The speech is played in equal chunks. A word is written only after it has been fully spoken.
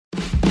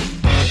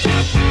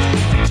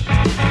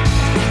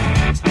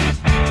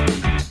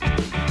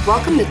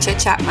Welcome to Chit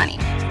Chat Money.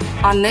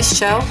 On this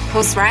show,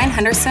 hosts Ryan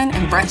Henderson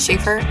and Brett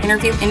Schaefer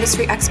interview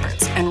industry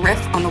experts and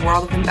riff on the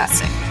world of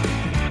investing.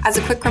 As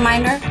a quick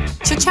reminder,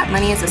 Chit Chat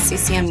Money is a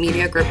CCM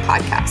Media Group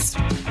podcast.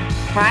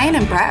 Ryan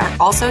and Brett are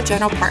also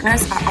general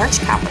partners at Arch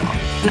Capital,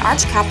 and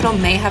Arch Capital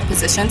may have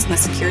positions in the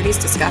securities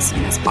discussed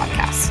in this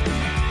podcast.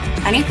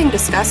 Anything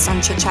discussed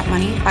on Chit Chat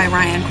Money by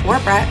Ryan or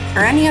Brett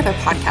or any other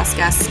podcast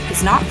guests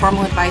is not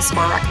formal advice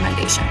or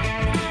recommendation.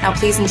 Now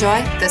please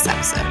enjoy this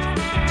episode.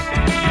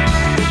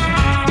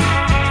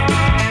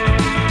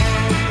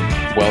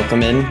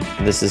 Welcome in.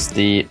 This is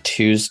the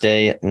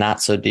Tuesday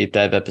Not So Deep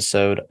Dive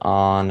episode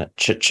on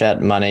Chit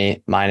Chat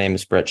Money. My name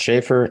is Brett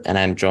Schaefer, and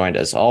I'm joined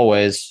as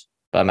always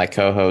by my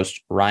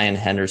co-host Ryan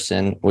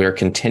Henderson. We are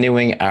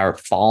continuing our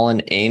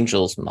Fallen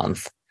Angels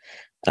month.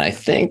 And I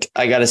think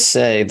I got to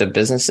say the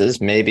businesses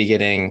may be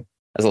getting,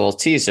 as a little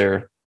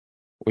teaser,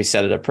 we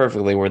set it up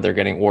perfectly where they're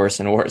getting worse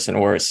and worse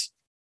and worse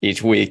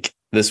each week.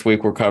 This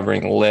week we're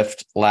covering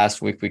Lyft.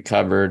 Last week we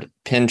covered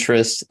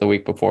Pinterest. The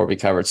week before we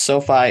covered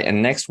SoFi.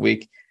 And next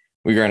week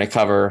we're going to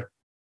cover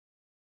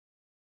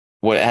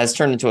what has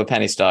turned into a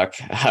penny stock,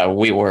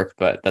 WeWork,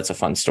 but that's a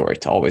fun story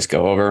to always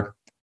go over.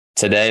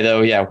 Today,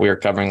 though, we are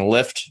covering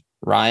Lyft.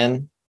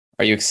 Ryan,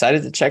 are you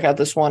excited to check out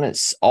this one? It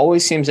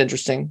always seems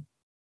interesting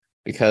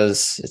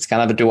because it's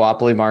kind of a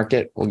duopoly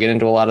market. We'll get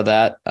into a lot of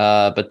that.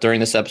 But during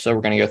this episode,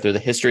 we're going to go through the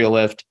history of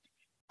Lyft,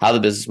 how the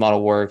business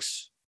model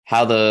works,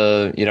 how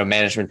the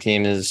management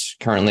team is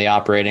currently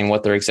operating,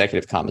 what their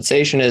executive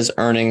compensation is,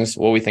 earnings,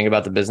 what we think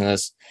about the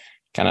business,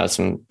 kind of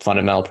some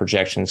fundamental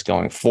projections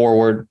going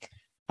forward.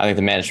 I think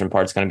the management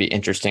part is going to be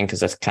interesting because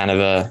that's kind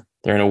of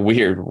they're in a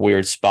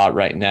weird spot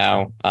right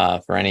now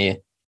for any,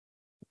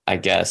 I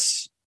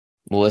guess,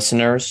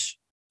 listeners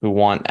who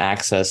want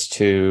access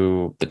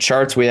to the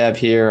charts we have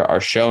here, our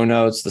show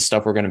notes, the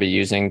stuff we're going to be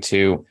using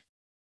to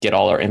get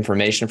all our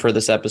information for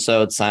this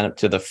episode. Sign up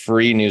to the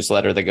free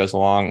newsletter that goes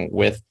along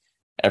with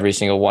every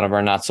single one of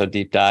our Not So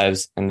Deep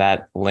Dives. And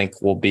that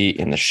link will be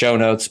in the show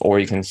notes, or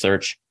you can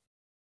search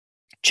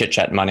Chit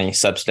Chat Money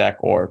Substack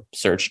or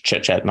search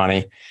Chit Chat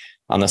Money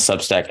on the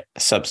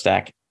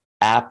Substack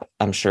app.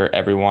 I'm sure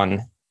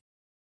everyone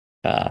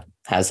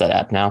has that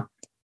app now.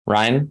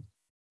 Ryan,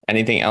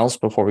 anything else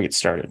before we get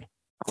started?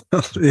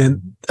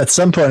 At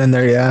some point in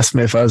there, you asked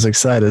me if I was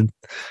excited.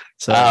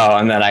 So,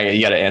 and then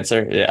you got to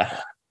answer.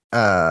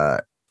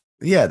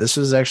 Yeah, this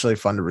was actually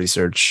fun to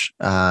research.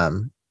 I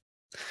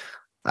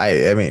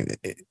mean,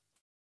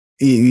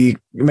 you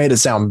made it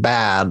sound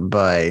bad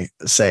by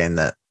saying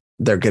that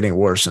they're getting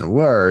worse and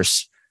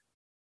worse.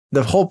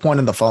 The whole point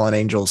of the Fallen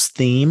Angels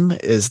theme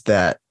is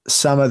that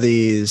some of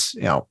these,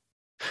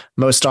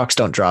 most stocks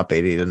don't drop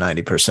 80 to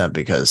 90%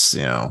 because,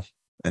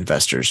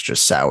 investors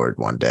just soured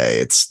one day.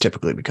 It's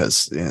typically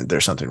because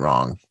there's something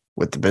wrong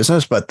with the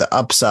business, but the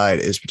upside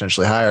is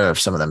potentially higher if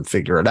some of them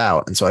figure it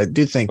out. And so I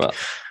do think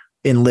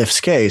in Lyft's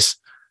case,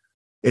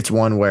 it's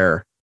one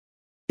where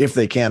if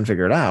they can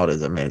figure it out,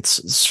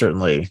 it's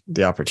certainly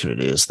the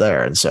opportunity is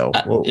there. And so,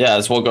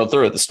 as we'll go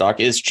through it, the stock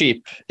is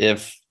cheap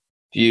if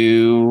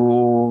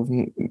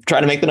you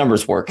try to make the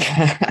numbers work.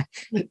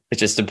 It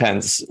just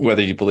depends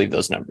whether you believe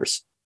those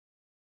numbers.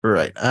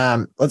 Right.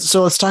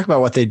 Let's talk about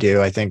what they do.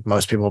 I think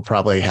most people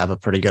probably have a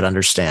pretty good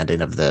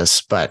understanding of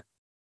this, but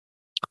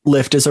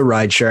Lyft is a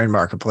ride sharing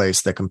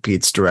marketplace that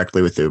competes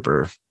directly with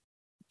Uber,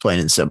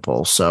 plain and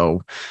simple.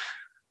 So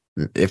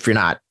if you're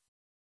not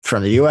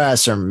from the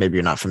US, or maybe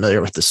you're not familiar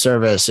with the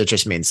service, it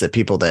just means that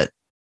people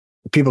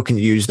can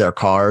use their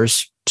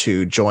cars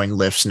to join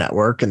Lyft's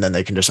network, and then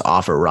they can just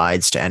offer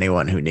rides to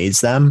anyone who needs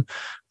them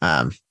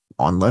on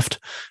Lyft.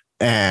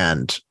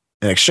 And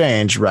in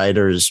exchange,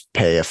 riders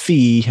pay a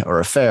fee or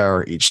a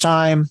fare each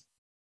time.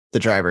 The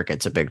driver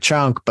gets a big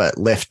chunk, but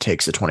Lyft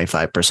takes a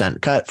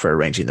 25% cut for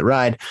arranging the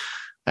ride.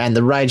 And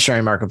the ride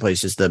sharing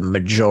marketplace is the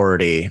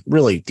majority,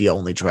 really the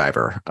only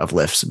driver of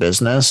Lyft's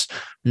business.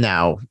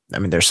 Now,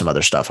 there's some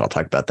other stuff. I'll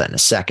talk about that in a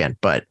second.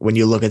 But when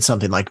you look at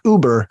something like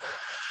Uber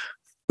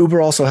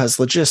also has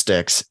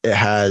logistics. It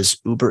has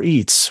Uber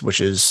Eats,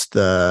 which is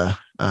the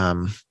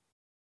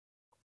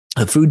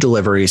food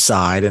delivery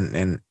side,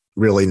 and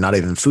really not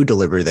even food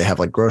delivery. They have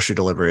like grocery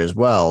delivery as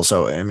well.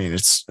 So,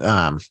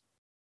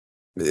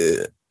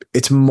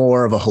 it's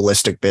more of a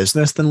holistic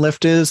business than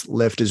Lyft is.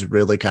 Lyft is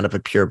really kind of a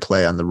pure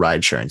play on the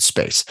ride sharing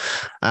space.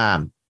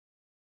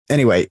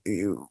 Anyway,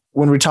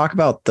 when we talk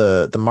about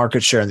the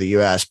market share in the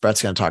US,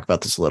 Brett's going to talk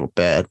about this a little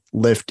bit.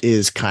 Lyft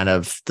is kind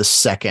of the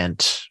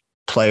second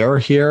player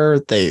here.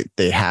 They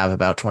have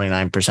about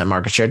 29%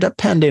 market share,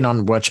 depending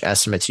on which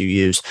estimates you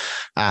use.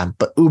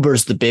 But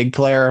Uber's the big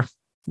player.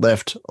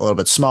 Lyft a little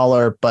bit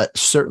smaller, but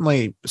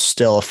certainly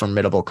still a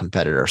formidable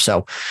competitor.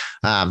 So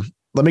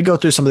let me go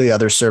through some of the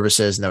other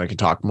services, and then we can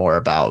talk more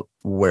about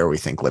where we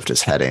think Lyft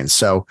is heading.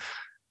 So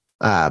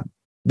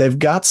they've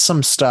got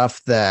some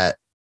stuff that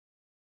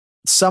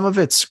some of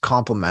it's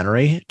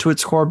complementary to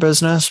its core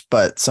business,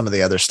 but some of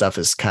the other stuff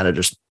is kind of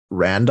just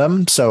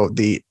random. So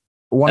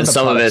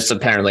some of it's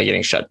apparently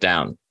getting shut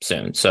down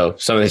soon. So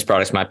some of these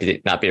products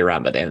might not be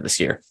around by the end of this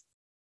year.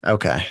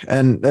 Okay.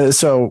 And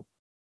so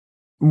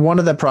one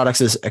of the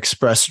products is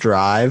Express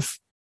Drive.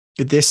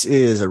 This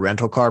is a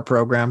rental car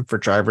program for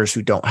drivers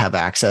who don't have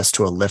access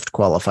to a Lyft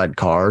qualified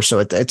car. So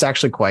it's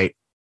actually quite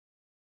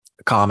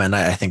common.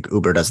 I think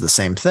Uber does the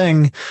same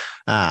thing.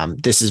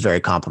 This is very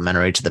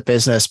complementary to the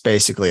business.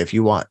 Basically,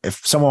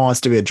 if someone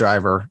wants to be a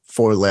driver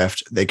for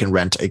Lyft, they can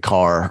rent a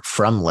car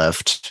from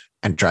Lyft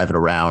and drive it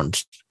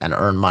around and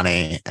earn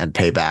money and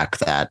pay back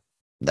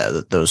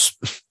those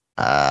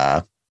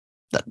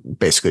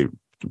basically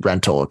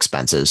rental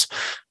expenses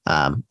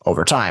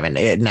over time.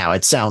 And now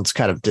it sounds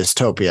kind of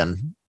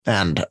dystopian.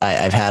 And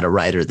I've had a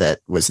writer that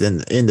was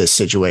in this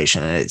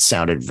situation, and it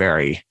sounded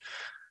very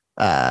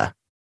hard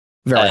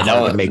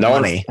to make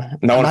money.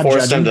 No one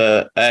forced him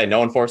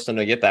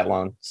to get that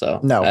loan.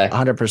 So no,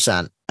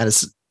 100%. And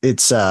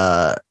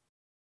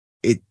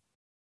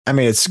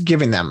it's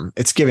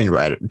giving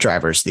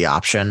drivers the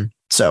option.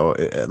 So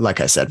like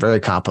I said, very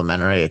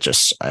complimentary.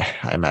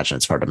 I imagine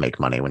it's hard to make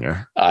money when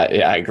you're I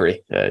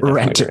agree.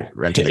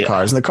 renting the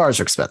cars, and the cars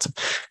are expensive.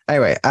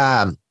 Anyway,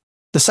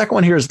 the second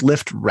one here is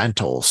Lyft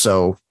Rental.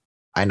 So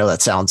I know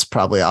that sounds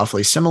probably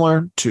awfully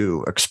similar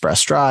to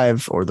Express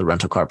Drive or the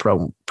rental car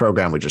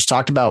program we just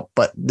talked about,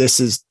 but this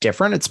is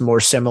different. It's more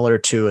similar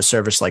to a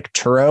service like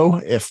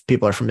Turo, if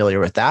people are familiar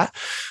with that,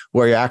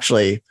 where you're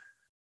actually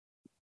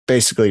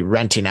basically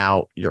renting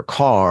out your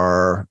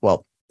car.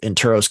 Well, in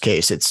Turo's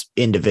case, it's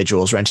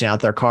individuals renting out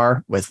their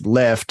car. With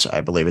Lyft,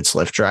 I believe it's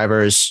Lyft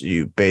drivers.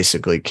 You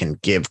basically can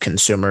give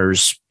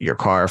consumers your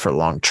car for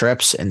long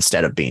trips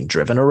instead of being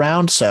driven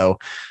around. So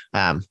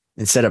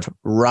instead of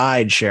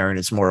ride sharing,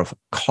 it's more of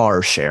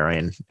car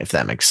sharing, if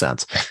that makes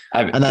sense.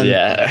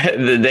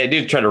 They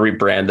do try to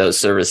rebrand those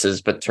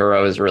services, but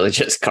Turo is really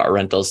just car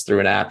rentals through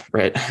an app,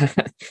 right?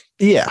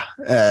 Yeah,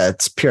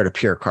 it's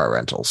peer-to-peer car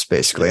rentals,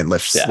 basically, and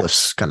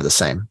Lyft's kind of the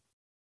same.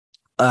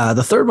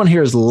 The third one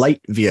here is light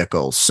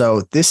vehicles.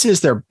 So this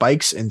is their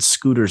bikes and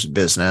scooters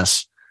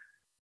business.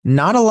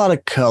 Not a lot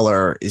of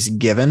color is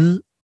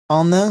given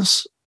on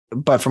this,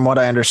 but from what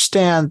I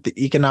understand, the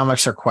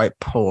economics are quite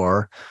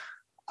poor.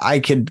 I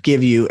could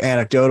give you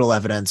anecdotal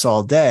evidence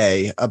all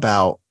day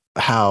about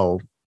how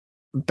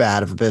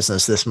bad of a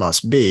business this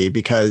must be,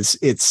 because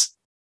it's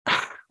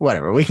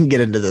whatever. We can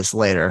get into this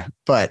later,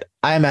 but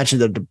I imagine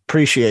the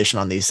depreciation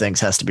on these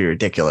things has to be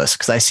ridiculous,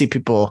 because I see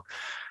people,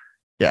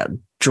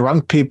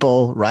 drunk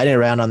people riding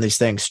around on these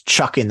things,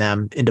 chucking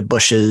them into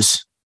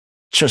bushes.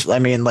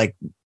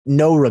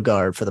 No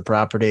regard for the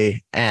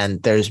property.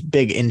 And there's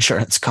big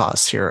insurance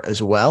costs here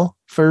as well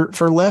for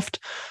Lyft.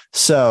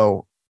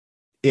 So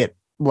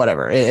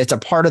it's a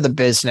part of the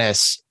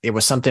business. It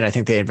was something I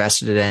think they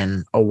invested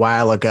in a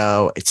while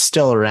ago. It's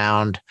still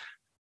around.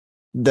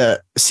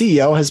 The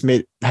CEO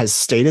has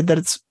stated that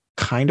it's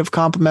kind of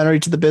complementary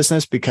to the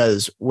business,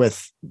 because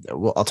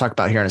I'll talk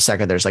about here in a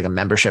second, there's like a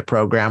membership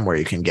program where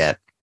you can get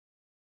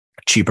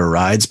cheaper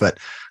rides, but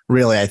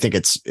really I think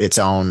it's its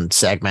own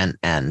segment,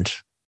 and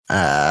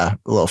a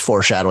little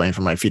foreshadowing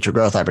for my future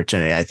growth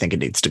opportunity. I think it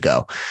needs to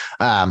go.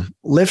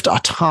 Lyft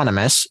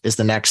Autonomous is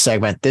the next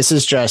segment. This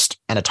is just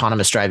an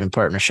autonomous driving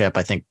partnership.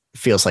 I think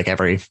feels like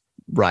every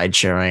ride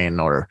sharing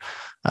or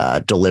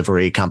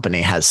delivery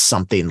company has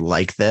something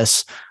like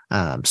this.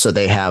 So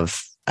they have,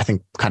 I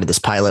think, kind of this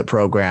pilot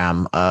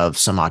program of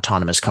some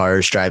autonomous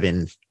cars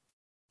driving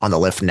on the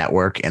Lyft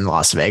network in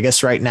Las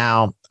Vegas right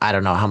now. I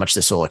don't know how much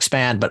this will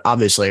expand, but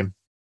obviously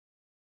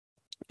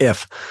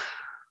if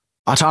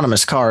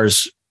autonomous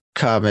cars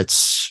come,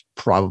 it's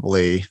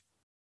probably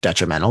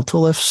detrimental to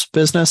Lyft's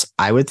business.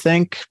 I would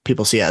think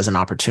people see it as an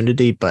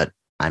opportunity, but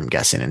I'm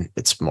guessing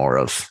it's more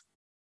of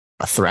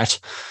a threat.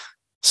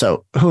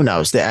 So who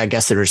knows? I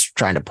guess they're just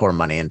trying to pour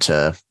money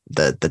into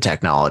the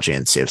technology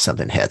and see if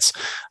something hits.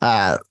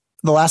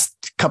 The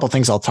last couple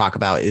things I'll talk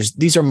about is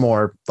these are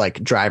more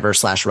like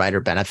driver/rider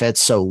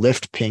benefits. So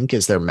Lyft Pink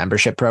is their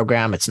membership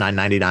program. It's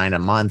 $9.99 a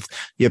month.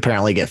 You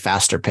apparently get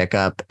faster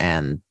pickup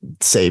and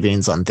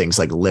savings on things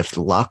like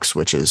Lyft Lux,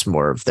 which is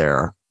more of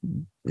their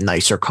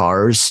nicer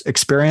cars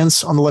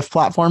experience on the Lyft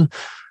platform.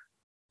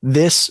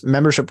 This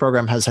membership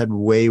program has had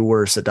way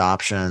worse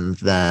adoption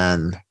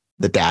than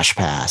the Dash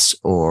Pass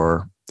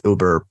or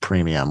Uber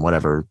Premium,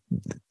 whatever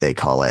they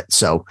call it.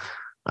 So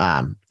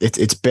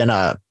it's been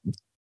a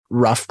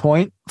rough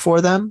point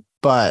for them,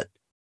 but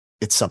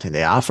it's something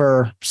they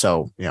offer.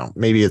 So,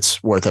 maybe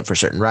it's worth it for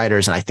certain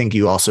riders. And I think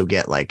you also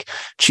get like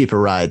cheaper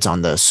rides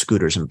on the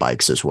scooters and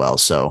bikes as well.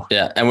 So,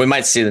 yeah. And we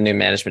might see the new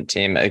management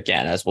team,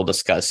 again, as we'll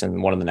discuss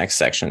in one of the next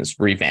sections,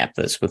 revamp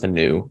this with a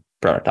new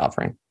product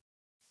offering.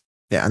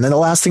 Yeah. And then the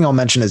last thing I'll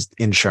mention is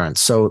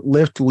insurance. So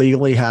Lyft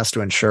legally has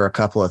to insure a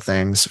couple of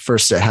things.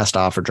 First, it has to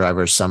offer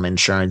drivers some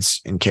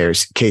insurance in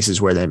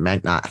cases where they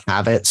might not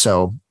have it.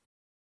 So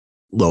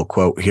little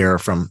quote here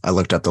I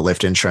looked up the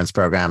Lyft insurance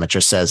program. It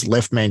just says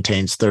Lyft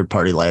maintains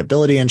third-party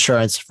liability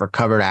insurance for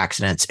covered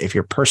accidents if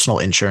your personal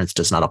insurance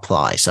does not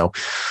apply. So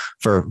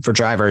for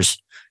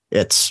drivers,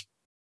 it's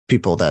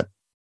people that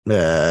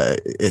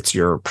it's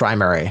your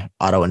primary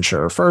auto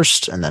insurer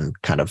first, and then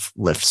kind of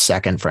Lyft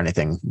second for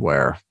anything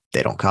where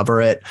they don't cover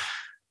it.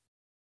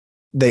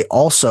 They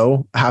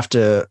also have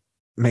to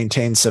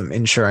maintain some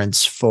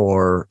insurance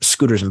for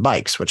scooters and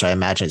bikes, which I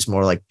imagine is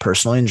more like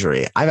personal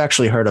injury. I've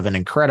actually heard of an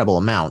incredible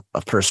amount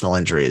of personal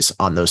injuries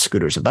on those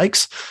scooters and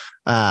bikes.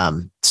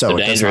 So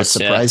it does not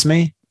surprise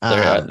me.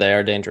 They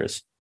are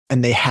dangerous.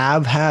 And they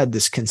have had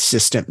this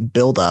consistent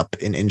buildup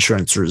in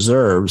insurance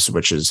reserves,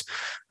 which is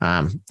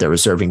they're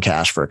reserving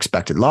cash for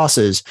expected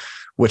losses,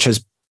 which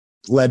has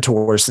led to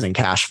worsening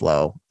cash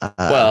flow.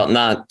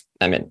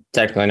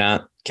 Technically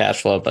not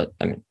cash flow, but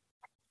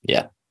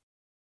yeah.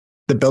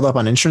 The buildup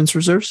on insurance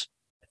reserves?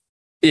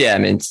 Yeah,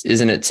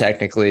 isn't it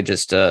technically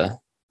just it's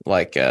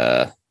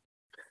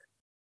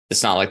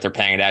not like they're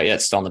paying it out yet,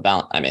 it's still on the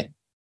balance.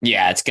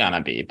 Yeah, it's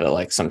gonna be, but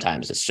like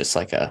sometimes it's just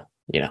like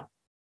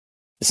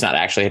it's not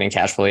actually hitting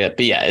cash flow yet.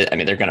 But yeah,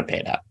 they're gonna pay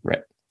it out,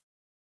 right?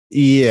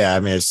 Yeah,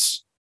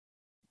 it's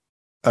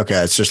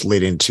okay. It's just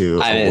leading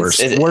to a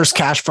worse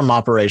cash from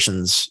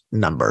operations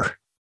number.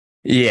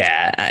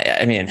 Yeah,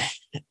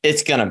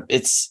 it's gonna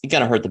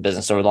hurt the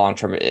business over the long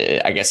term.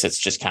 I guess it's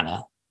just kind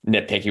of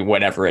nitpicky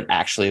whenever it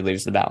actually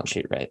leaves the balance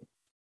sheet, right?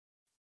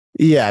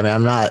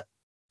 Yeah,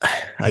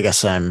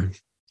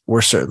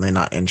 we're certainly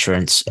not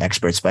insurance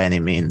experts by any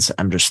means.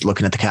 I'm just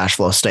looking at the cash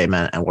flow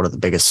statement and what are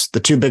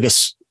the two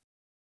biggest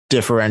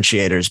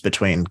differentiators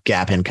between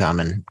GAAP income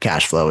and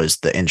cash flow is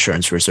the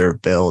insurance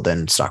reserve build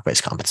and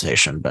stock-based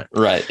compensation. But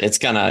right,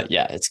 it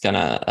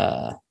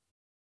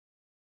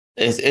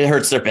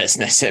hurts their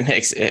business.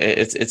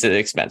 It's an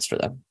expense for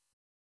them.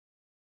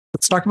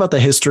 Let's talk about the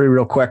history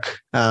real quick.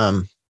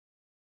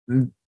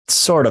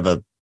 Sort of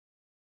a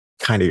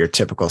kind of your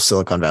typical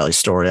Silicon Valley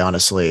story,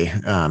 honestly.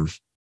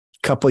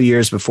 Couple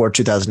years before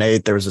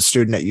 2008, there was a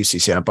student at UC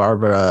Santa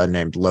Barbara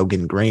named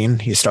Logan Green.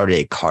 He started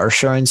a car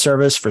sharing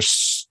service for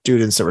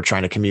students that were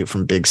trying to commute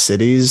from big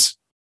cities.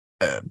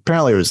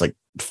 Apparently it was like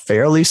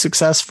fairly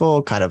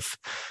successful, kind of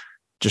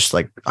just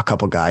like a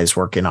couple guys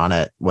working on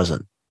it.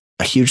 Wasn't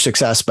a huge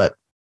success, but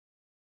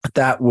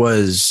there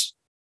was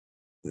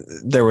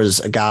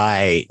a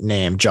guy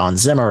named John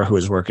Zimmer who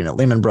was working at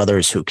Lehman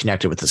Brothers who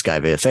connected with this guy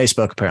via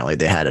Facebook. Apparently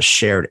they had a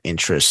shared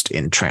interest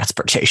in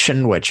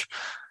transportation, which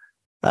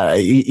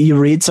you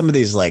read some of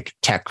these like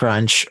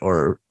TechCrunch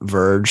or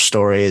Verge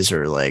stories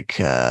or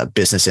like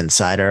Business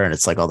Insider, and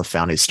it's like all the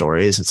founding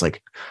stories. It's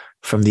like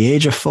from the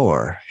age of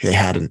 4, they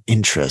had an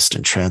interest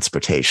in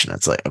transportation.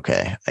 It's like,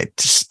 okay,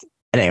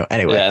 anyway.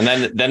 Yeah, and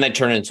then they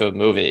turn it into a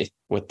movie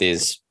with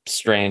these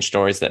strange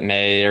stories that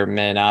may or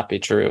may not be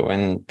true,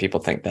 and people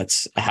think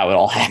that's how it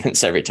all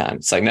happens every time.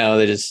 It's like, no,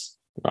 they just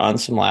were on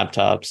some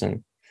laptops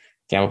and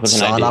came up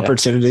with an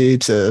opportunity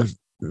to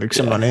make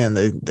some money, and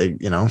they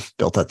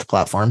built out the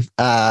platform.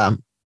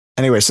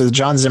 Anyway, so the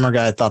John Zimmer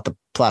guy thought the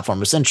platform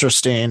was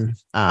interesting.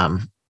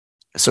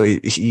 So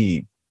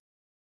he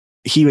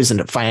was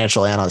a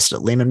financial analyst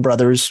at Lehman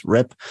Brothers,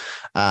 RIP,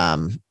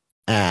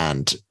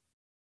 and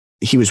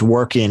he was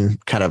working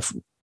kind of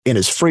in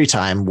his free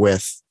time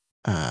with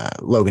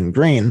Logan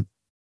Green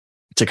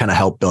to kind of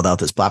help build out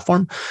this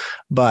platform.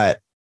 But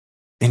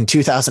in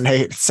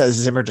 2008, it says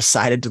Zimmer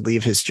decided to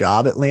leave his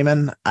job at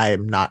Lehman.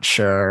 I'm not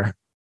sure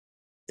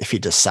if he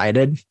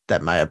decided.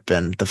 That might have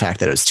been the fact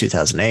that it was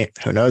 2008.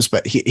 Who knows?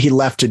 But he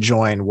left to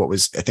join what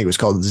was, I think it was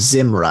called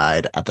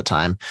Zimride at the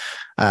time,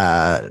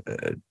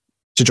 to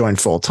join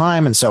full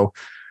time. And so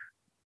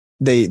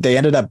they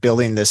ended up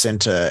building this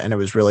into, and it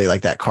was really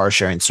like that car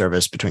sharing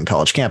service between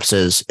college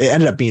campuses. It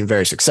ended up being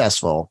very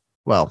successful.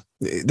 Well,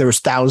 there was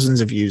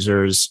thousands of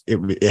users.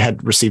 It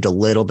had received a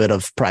little bit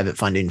of private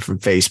funding from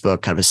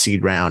Facebook, kind of a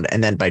seed round.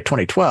 And then by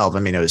 2012,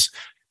 it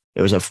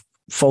was a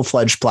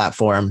full-fledged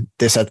platform.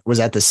 This was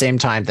at the same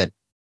time that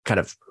kind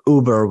of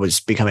Uber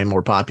was becoming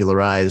more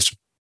popularized.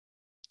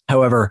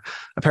 However,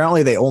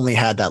 apparently they only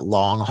had that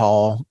long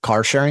haul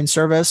car sharing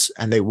service,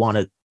 and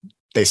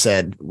they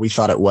said, we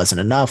thought it wasn't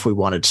enough. We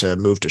wanted to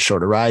move to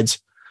shorter rides,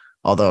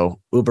 although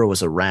Uber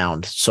was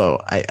around.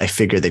 So I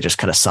figured they just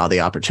kind of saw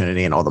the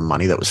opportunity and all the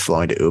money that was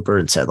flowing to Uber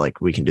and said,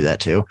 like, we can do that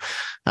too.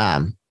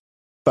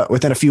 But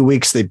within a few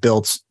weeks, they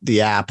built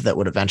the app that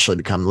would eventually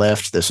become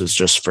Lyft. This was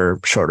just for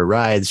shorter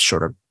rides,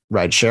 shorter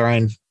ride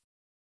sharing.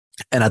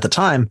 And at the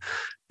time,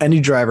 any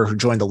driver who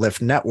joined the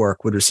Lyft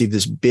network would receive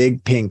this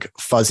big pink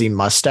fuzzy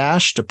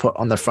mustache to put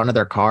on the front of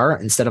their car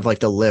instead of like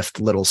the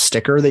Lyft little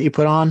sticker that you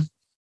put on.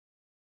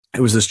 It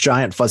was this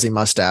giant fuzzy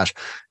mustache.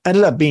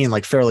 Ended up being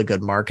like fairly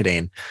good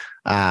marketing.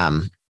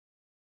 The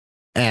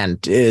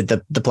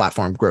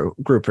platform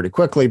grew pretty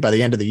quickly. By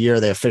the end of the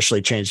year, they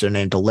officially changed their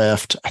name to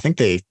Lyft. I think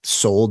they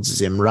sold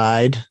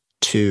Zimride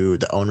to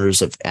the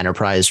owners of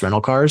Enterprise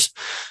rental cars.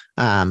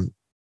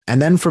 And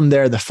then from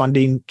there, the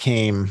funding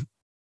came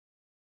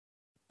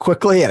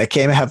quickly and it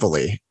came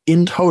heavily.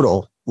 In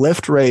total,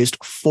 Lyft raised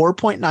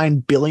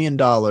 $4.9 billion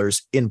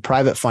in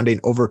private funding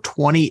over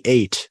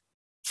 28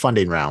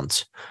 funding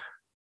rounds.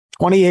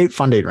 28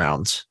 funding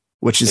rounds,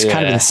 which is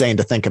kind of insane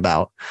to think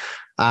about.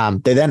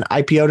 They then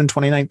IPO'd in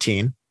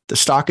 2019. The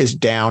stock is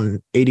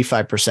down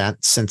 85%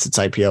 since its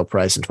IPO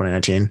price in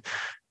 2019.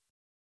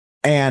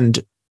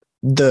 And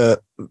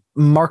the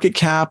market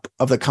cap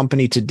of the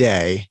company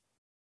today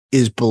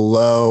is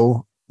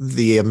below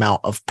the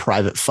amount of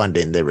private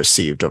funding they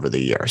received over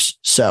the years.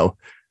 So,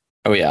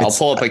 oh yeah, I'll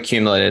pull up a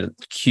cumulative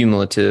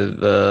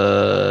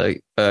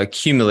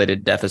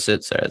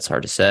deficit. Sorry, it's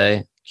hard to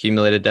say.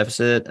 Cumulated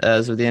deficit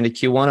as of the end of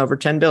Q1 over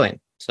 10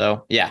 billion.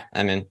 So yeah,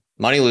 I mean,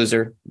 money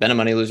loser, been a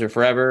money loser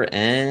forever.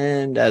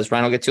 And as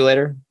Ryan will get to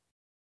later,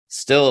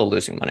 still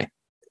losing money.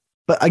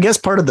 But I guess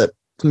part of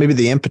maybe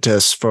the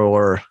impetus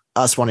for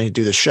us wanting to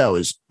do the show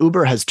is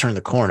Uber has turned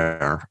the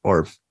corner,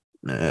 or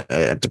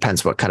it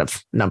depends what kind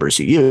of numbers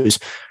you use.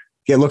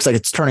 It looks like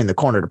it's turning the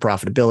corner to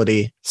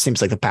profitability.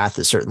 Seems like the path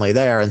is certainly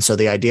there. And so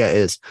the idea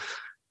is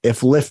if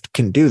Lyft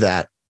can do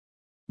that,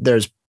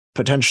 there's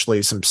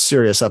potentially some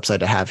serious upside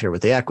to have here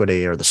with the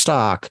equity or the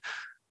stock.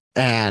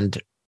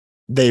 And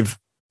they've,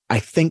 I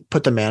think,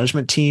 put the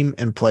management team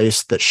in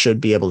place that should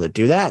be able to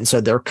do that. And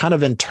so they're kind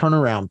of in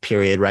turnaround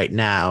period right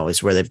now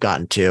is where they've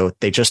gotten to.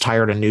 They just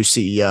hired a new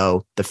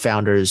CEO. The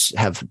founders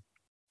have,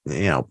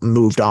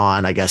 moved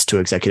on, I guess, to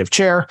executive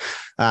chair.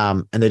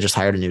 And they just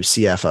hired a new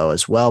CFO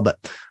as well.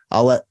 But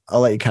I'll let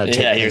you kind of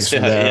take things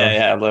from there.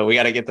 Yeah. We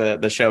got to get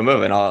the show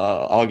moving.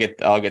 I'll get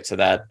to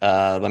that.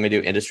 Let me do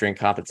industry and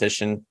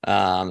competition.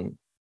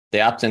 They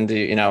opt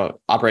into,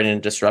 operate in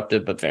a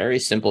disruptive but very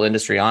simple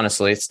industry.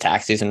 Honestly, it's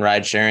taxis and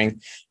ride sharing.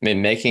 I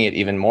mean, making it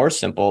even more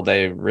simple,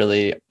 they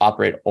really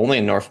operate only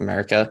in North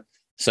America.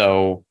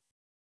 So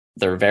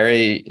they're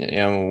very,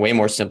 way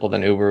more simple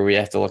than Uber. We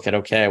have to look at,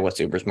 okay, what's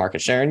Uber's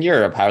market share in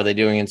Europe? How are they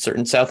doing in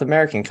certain South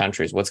American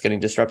countries? What's getting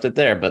disrupted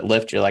there? But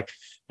Lyft, you're like,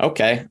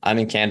 okay, I'm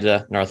in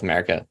Canada, North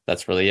America.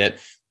 That's really it.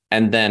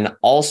 And then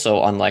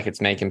also, unlike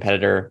its main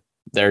competitor,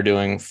 they're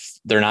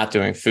not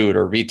doing food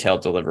or retail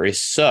delivery.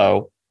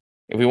 So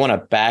if we want to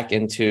back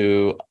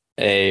into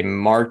a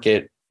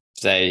market,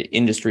 say,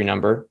 industry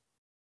number,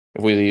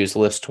 if we use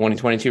Lyft's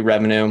 2022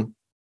 revenue,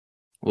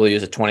 we'll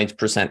use a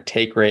 20%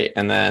 take rate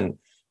and then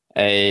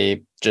a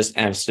just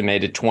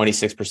estimated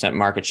 26%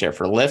 market share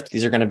for Lyft.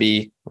 These are going to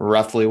be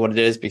roughly what it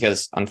is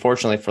because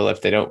unfortunately for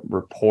Lyft, they don't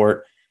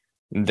report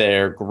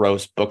their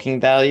gross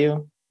booking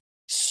value.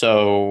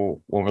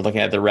 So when we're looking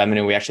at the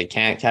revenue, we actually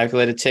can't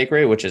calculate a take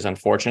rate, which is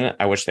unfortunate.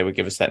 I wish they would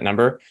give us that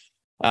number.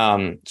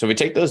 So we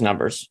take those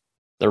numbers.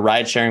 The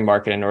ride sharing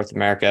market in North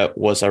America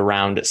was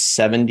around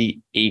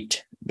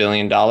 $78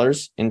 billion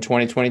in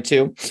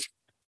 2022.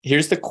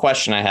 Here's the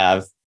question I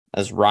have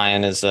as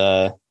Ryan is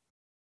on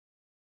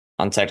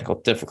technical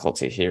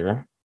difficulty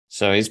here.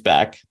 So he's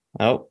back.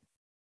 Oh,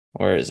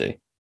 where is he?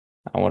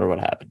 I wonder what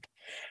happened.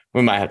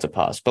 We might have to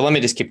pause, but let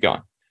me just keep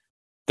going.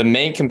 The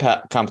main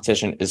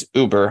competition is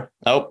Uber.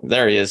 Oh,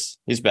 there he is.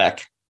 He's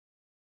back.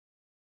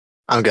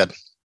 I'm good.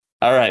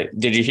 All right.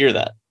 Did you hear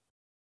that?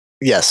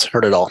 Yes,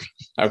 heard it all.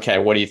 Okay,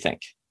 what do you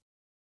think?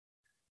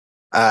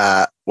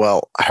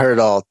 Well, I heard it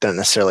all, didn't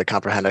necessarily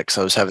comprehend it because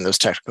I was having those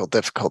technical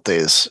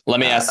difficulties. Let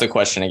me ask the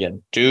question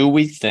again. Do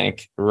we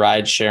think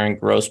ride-sharing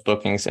gross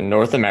bookings in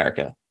North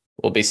America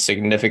will be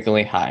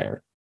significantly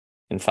higher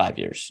in 5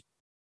 years?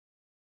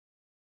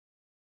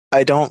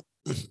 I don't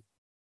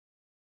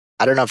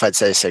know if I'd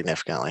say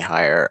significantly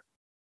higher.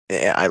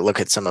 I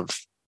look at some of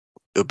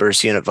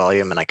Uber's unit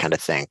volume and I kind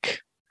of think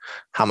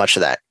how much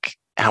of that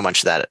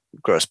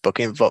gross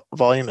booking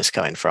volume is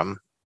coming from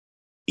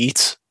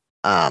Eats.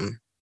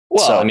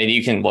 I mean,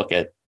 you can look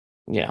at,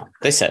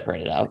 they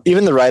separate it out.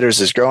 Even the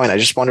riders is growing. I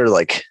just wonder,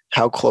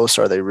 how close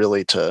are they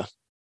really to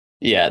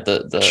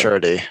the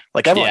maturity?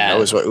 Everyone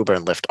knows what Uber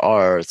and Lyft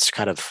are. It's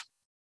kind of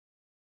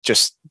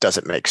just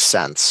doesn't make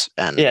sense.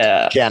 And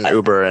can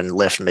Uber and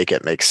Lyft make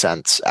it make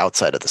sense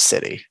outside of the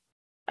city?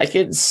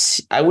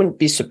 I wouldn't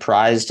be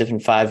surprised if in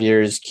 5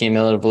 years,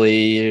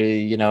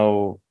 cumulatively,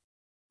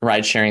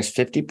 ride sharing is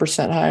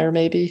 50% higher,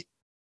 maybe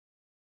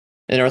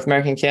in North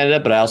America and Canada.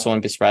 But I also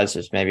wouldn't be surprised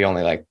if it's maybe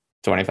only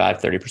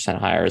 25-30%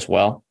 higher as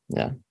well.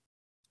 Yeah.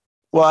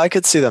 Well, I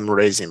could see them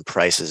raising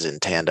prices in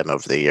tandem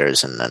over the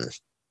years, and then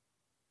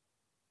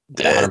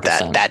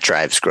that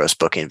drives gross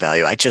booking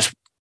value.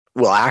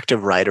 Will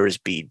active riders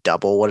be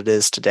double what it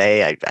is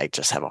today? I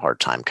just have a hard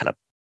time kind of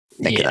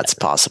thinking that's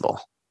possible.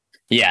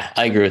 Yeah,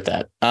 I agree with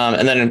that.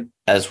 And then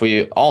as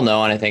we all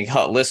know, and I think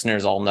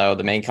listeners all know,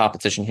 the main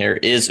competition here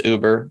is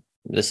Uber.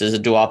 This is a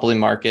duopoly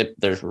market.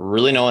 There's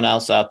really no one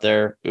else out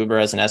there. Uber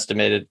has an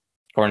estimated,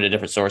 according to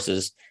different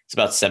sources, it's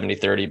about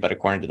 70-30, but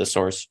according to the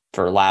source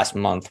for last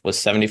month was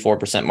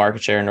 74%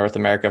 market share in North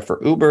America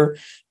for Uber,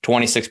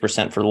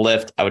 26% for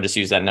Lyft. I would just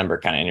use that number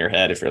kind of in your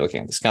head if you're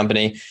looking at this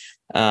company.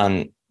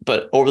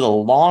 But over the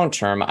long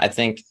term, I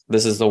think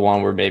this is the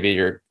one where maybe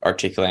you're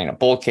articulating a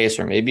bull case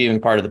or maybe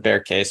even part of the bear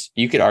case.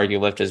 You could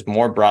argue Lyft is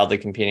more broadly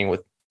competing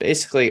with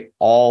basically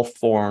all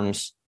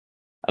forms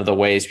of the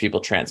ways people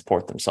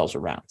transport themselves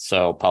around.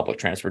 So public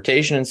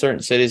transportation in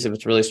certain cities, if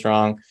it's really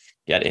strong,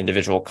 you got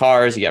individual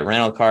cars, you got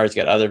rental cars,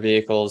 you got other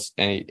vehicles,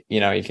 and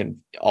you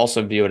can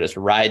also view it as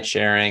ride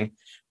sharing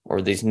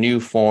or these new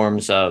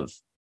forms of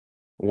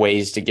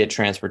ways to get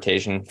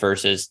transportation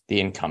versus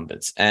the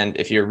incumbents. And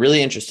if you're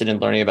really interested in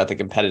learning about the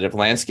competitive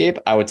landscape,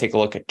 I would take a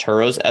look at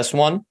Turo's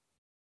S1.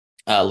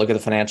 Look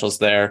at the financials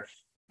there.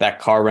 That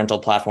car rental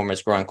platform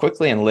is growing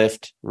quickly, and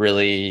Lyft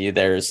really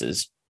theirs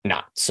is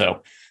not.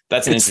 So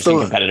That's an interesting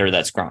competitor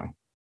that's growing.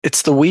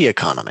 It's the we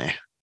economy.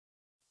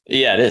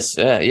 Yeah, it is.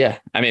 Yeah.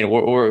 I mean,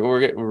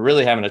 we're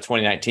really having a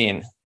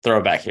 2019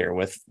 throwback here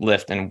with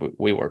Lyft, and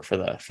we work for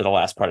the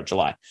last part of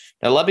July.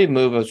 Now, let me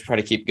move. Let's try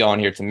to keep going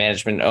here to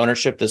management and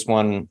ownership. This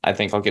one, I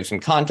think I'll give some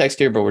context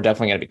here, but we're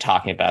definitely going to be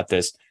talking about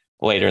this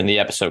later in the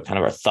episode, kind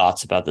of our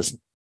thoughts about this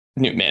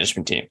new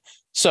management team.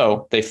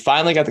 So they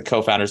finally got the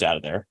co-founders out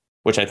of there,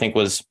 which I think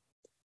was,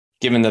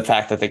 given the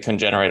fact that they couldn't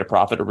generate a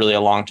profit, really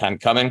a long time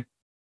coming.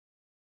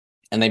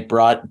 And they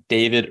brought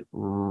David,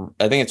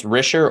 I think it's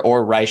Risher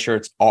or Risher.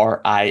 It's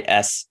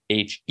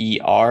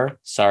Risher.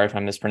 Sorry if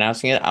I'm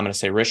mispronouncing it. I'm going to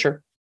say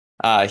Risher.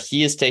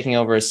 He is taking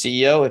over as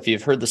CEO. If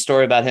you've heard the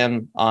story about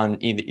him on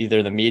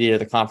either the media,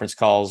 the conference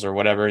calls, or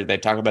whatever, they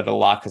talk about it a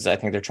lot because I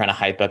think they're trying to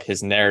hype up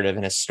his narrative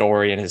and his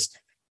story and his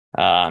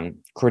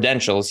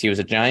credentials. He was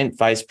a giant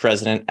vice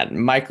president at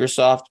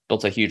Microsoft,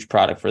 built a huge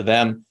product for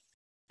them.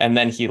 And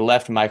then he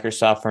left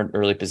Microsoft for an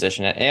early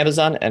position at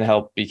Amazon and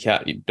helped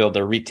build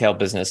a retail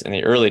business in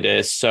the early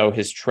days. So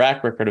his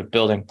track record of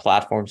building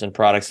platforms and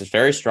products is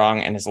very strong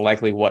and is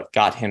likely what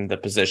got him the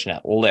position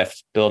at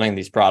Lyft, building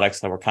these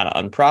products that were kind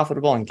of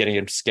unprofitable and getting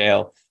him to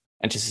scale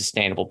into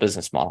sustainable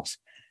business models.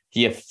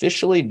 He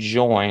officially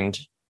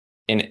joined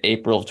in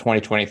April of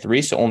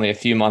 2023, so only a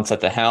few months at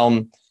the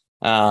helm.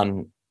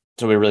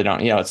 So we really don't,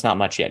 it's not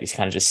much yet. He's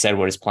kind of just said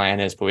what his plan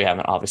is, but we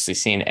haven't obviously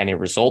seen any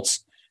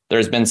results.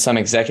 There's been some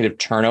executive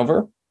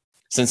turnover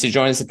since he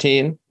joins the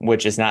team,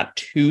 which is not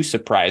too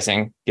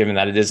surprising, given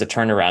that it is a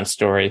turnaround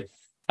story.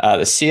 The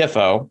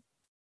CFO,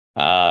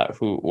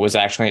 who was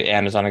actually an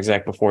Amazon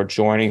exec before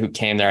joining, who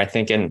came there, I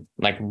think, in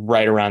like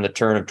right around the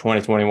turn of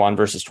 2021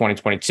 versus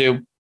 2022,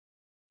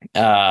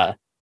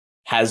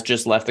 has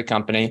just left the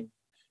company.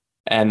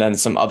 And then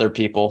some other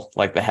people,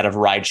 like the head of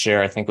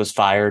rideshare, I think, was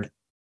fired.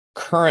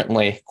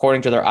 Currently,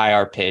 according to their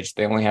IR page,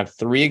 they only have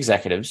 3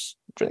 executives,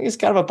 which I think is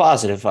kind of a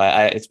positive.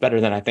 It's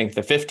better than I think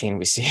the 15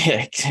 we see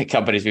at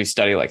companies we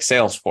study like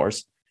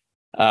Salesforce.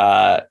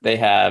 They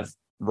have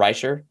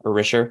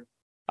Risher,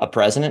 a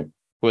president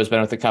who has been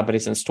with the company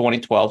since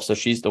 2012. So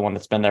she's the one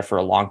that's been there for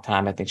a long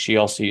time. I think she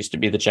also used to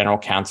be the general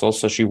counsel.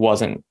 So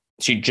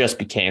she just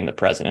became the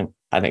president.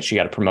 I think she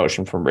got a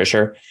promotion from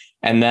Risher.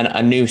 And then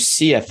a new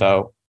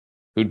CFO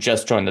who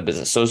just joined the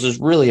business. So this is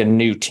really a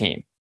new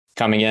team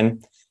coming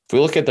in. If we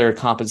look at their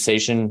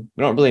compensation,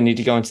 we don't really need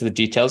to go into the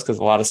details because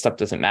a lot of stuff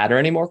doesn't matter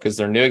anymore because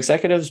they're new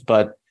executives,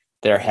 but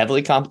they're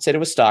heavily compensated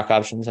with stock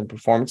options and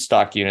performance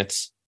stock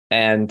units.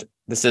 And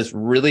this has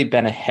really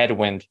been a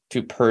headwind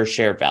to per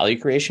share value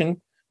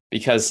creation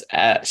because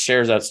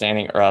shares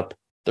outstanding are up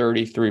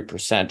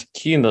 33%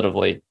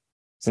 cumulatively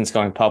since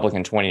going public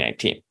in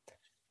 2019.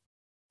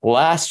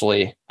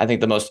 Lastly, I think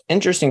the most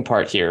interesting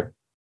part here,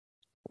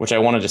 which I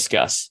want to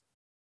discuss,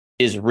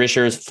 is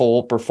Risher's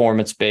full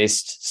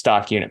performance-based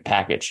stock unit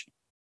package.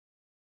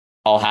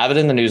 I'll have it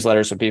in the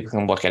newsletter so people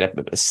can look at it,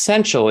 but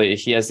essentially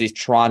he has these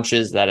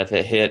tranches that if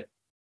it hit,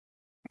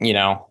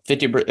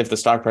 50, if the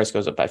stock price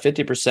goes up by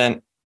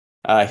 50%,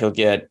 he'll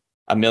get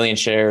 1 million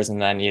shares,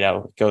 and then,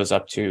 it goes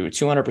up to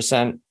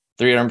 200%,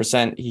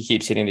 300%. He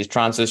keeps hitting these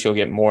tranches. He'll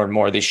get more and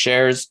more of these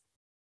shares.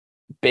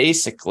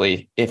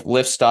 Basically, if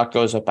Lyft stock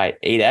goes up by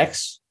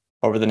 8x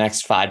over the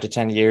next 5 to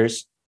 10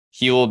 years,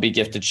 he will be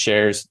gifted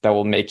shares that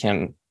will make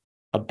him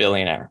a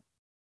billionaire.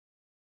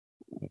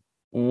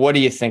 What do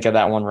you think of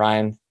that one,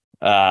 Ryan?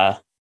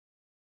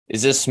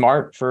 Is this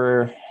smart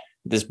for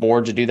this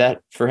board to do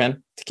that for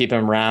him, to keep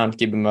him around,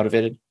 keep him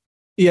motivated?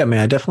 Yeah, man,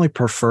 I definitely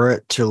prefer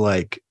it to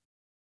like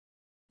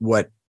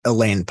what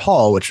Elaine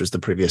Paul, which was the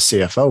previous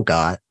CFO,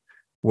 got,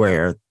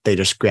 where they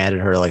just granted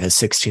her like a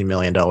 $16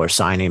 million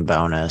signing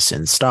bonus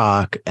in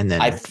stock and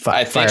then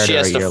fired her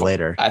a year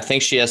later. I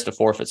think she has to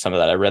forfeit some of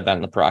that. I read that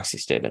in the proxy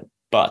statement,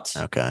 but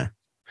okay.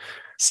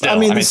 Still,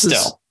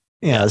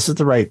 this is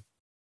the right.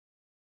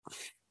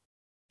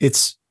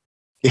 It's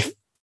if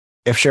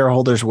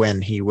shareholders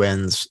win, he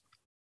wins.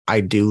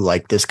 I do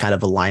like this kind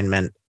of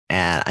alignment,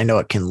 and I know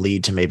it can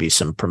lead to maybe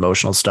some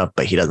promotional stuff,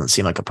 but he doesn't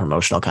seem like a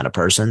promotional kind of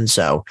person.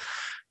 So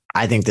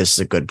I think this is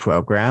a good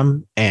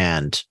program,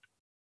 and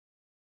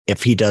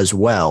if he does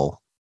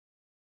well,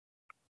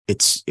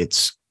 it's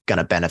going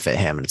to benefit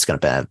him, and it's going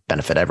to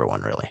benefit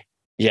everyone, really.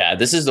 Yeah,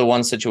 this is the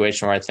one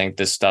situation where I think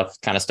this stuff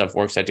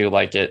works. I do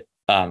like it.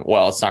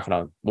 It's not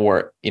going to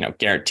work,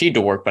 guaranteed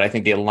to work, but I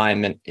think the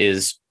alignment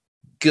is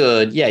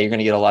good. Yeah, you're going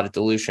to get a lot of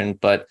dilution,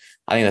 but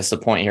I think that's the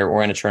point here.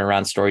 We're in a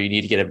turnaround story. You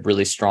need to get a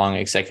really strong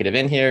executive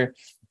in here,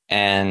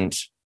 and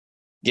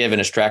given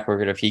his track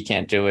record, if he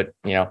can't do it,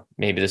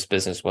 maybe this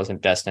business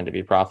wasn't destined to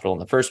be profitable in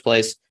the first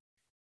place.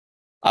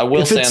 I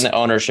will say on the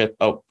ownership.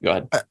 Oh, go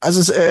ahead.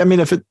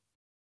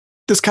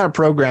 This kind of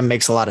program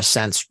makes a lot of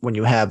sense when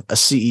you have a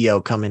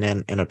CEO coming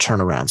in a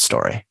turnaround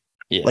story.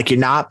 Yeah. Like, you're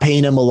not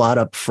paying him a lot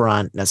up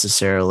front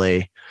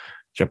necessarily.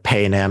 You're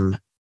paying him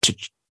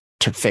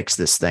to fix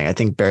this thing. I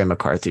think Barry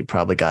McCarthy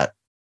probably got,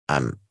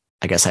 I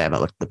guess I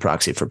haven't looked at the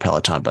proxy for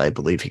Peloton, but I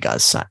believe he got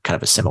kind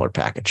of a similar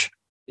package.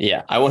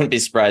 Yeah, I wouldn't be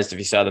surprised if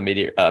you saw the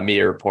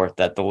media report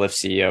that the Lyft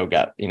CEO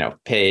got,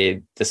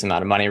 paid this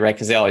amount of money, right?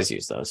 Because they always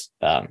use those.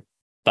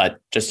 But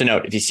just to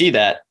note, if you see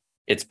that,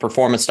 it's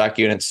performance stock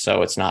units,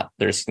 so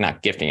there's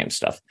not gifting him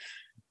stuff.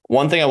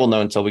 One thing I will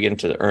note until we get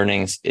into the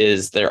earnings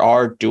is there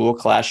are dual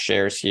class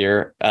shares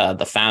here.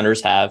 The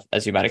founders have,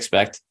 as you might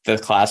expect, the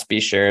Class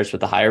B shares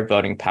with the higher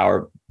voting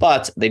power,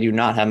 but they do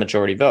not have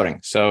majority voting.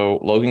 So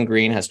Logan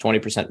Green has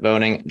 20%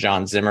 voting.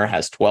 John Zimmer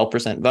has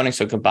 12% voting.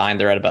 So combined,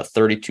 they're at about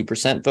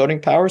 32%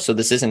 voting power. So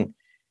this isn't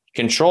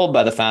controlled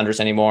by the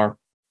founders anymore.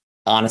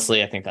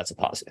 Honestly, I think that's a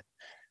positive.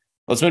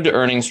 Let's move to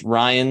earnings.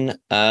 Ryan,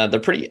 they're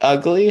pretty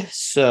ugly.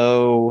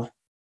 So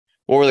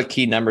what were the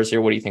key numbers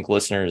here? What do you think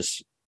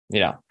listeners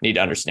need to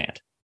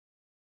understand?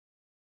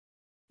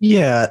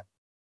 Yeah.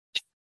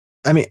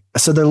 I mean,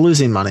 so they're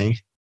losing money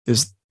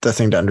is the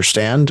thing to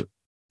understand.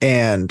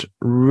 And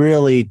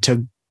really,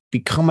 to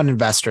become an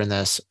investor in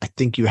this, I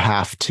think you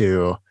have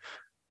to,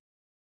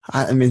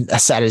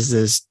 as sad as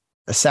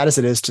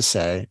it is to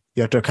say,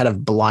 you have to kind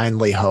of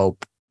blindly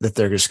hope that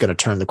they're just going to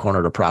turn the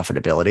corner to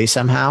profitability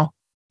somehow,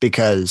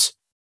 because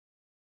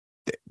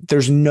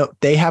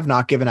they have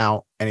not given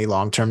out any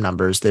long-term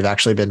numbers. They've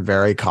actually been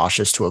very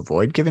cautious to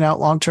avoid giving out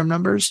long-term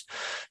numbers.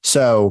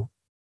 So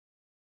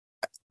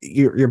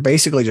you're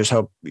basically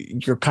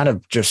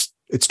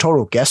it's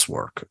total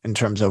guesswork in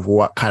terms of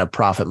what kind of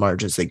profit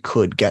margins they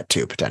could get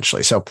to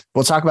potentially. So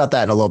we'll talk about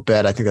that in a little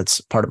bit. I think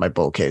that's part of my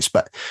bull case,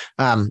 but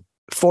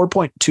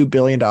 $4.2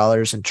 billion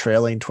in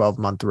trailing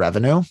 12-month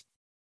revenue,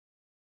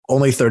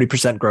 only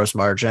 30% gross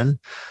margin.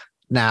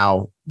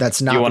 Now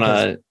that's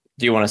not.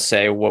 Do you want to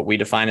say what we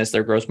define as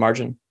their gross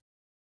margin,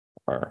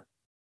 or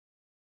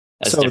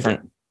as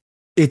different?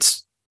 The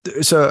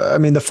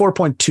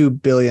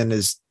 $4.2 billion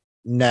is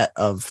net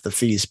of the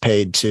fees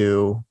paid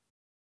to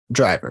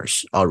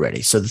drivers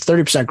already. So the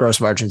 30%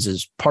 gross margins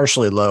is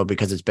partially low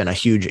because it's been a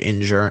huge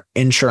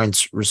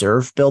insurance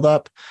reserve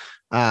buildup.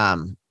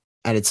 And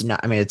it's not,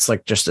 it's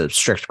like just a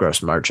strict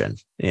gross margin,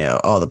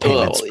 all the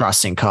payments,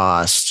 processing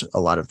costs, a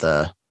lot of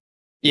the.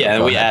 Yeah.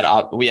 And we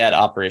add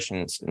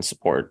operations and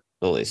support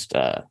at least,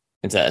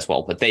 into that as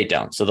well, but they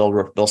don't. So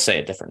they'll say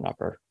a different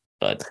number,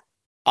 but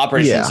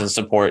operations and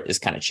support is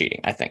kind of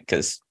cheating, I think,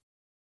 because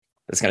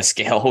it's going to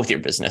scale with your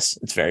business.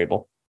 It's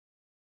variable.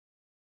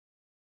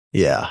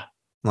 Yeah.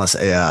 Unless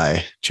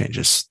AI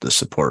changes the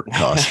support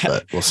cost,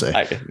 but we'll see.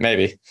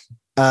 Maybe.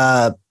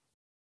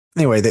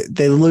 Anyway,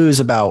 they lose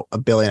about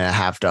 $1.5 billion,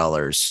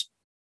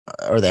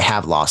 or they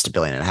have lost $1.5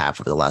 billion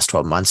over the last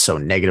 12 months. So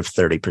negative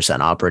 30%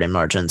 operating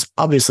margins,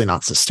 obviously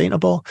not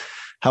sustainable.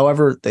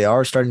 However, they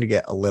are starting to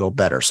get a little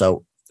better.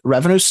 So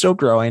revenue is still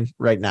growing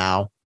right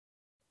now.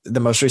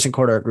 The most recent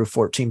quarter, it grew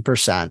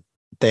 14%.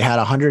 They had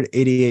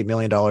 $188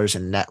 million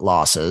in net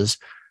losses.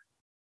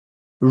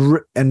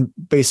 And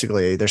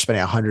basically, they're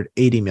spending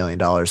 $180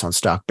 million on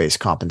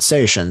stock-based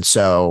compensation.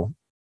 So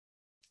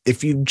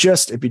if you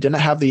didn't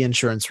have the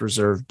insurance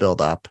reserve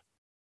buildup,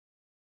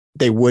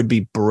 they would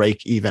be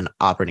break-even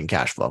operating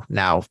cash flow.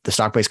 Now, the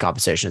stock-based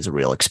compensation is a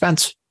real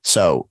expense.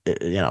 So,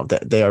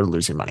 they are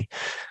losing money.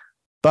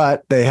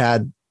 But they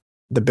had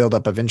the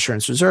buildup of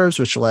insurance reserves,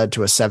 which led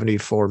to a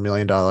 $74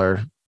 million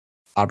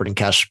operating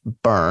cash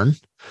burn.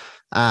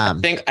 I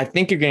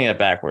think you're getting it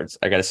backwards,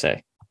 I got to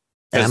say.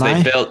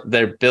 Because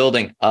they're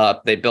building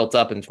up. They built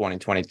up in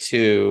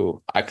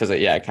 2022. I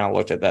kind of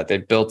looked at that. They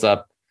built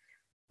up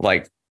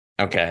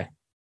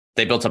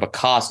they built up a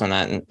cost on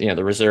that, and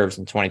the reserves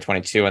in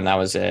 2022, and that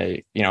was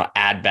a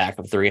add back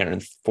of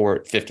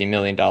 $350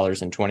 million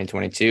in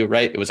 2022,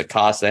 right? It was a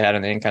cost they had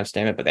in the income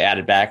statement, but they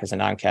added back as a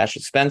non-cash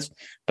expense.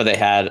 But they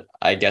had,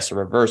 I guess, a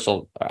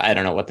reversal. I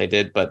don't know what they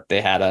did, but they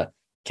had a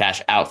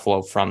cash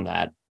outflow from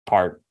that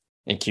part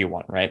in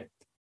Q1, right?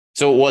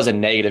 So it was a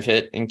negative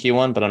hit in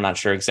Q1, but I'm not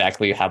sure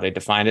exactly how they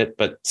defined it.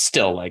 But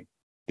still,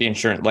 the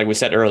insurance, like we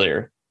said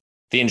earlier,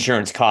 the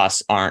insurance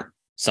costs aren't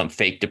some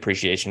fake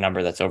depreciation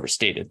number that's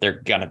overstated.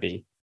 They're going to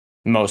be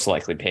most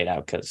likely paid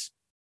out because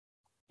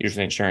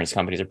usually insurance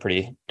companies are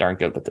pretty darn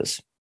good with this.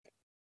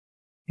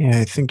 Yeah,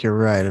 I think you're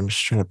right. I'm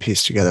just trying to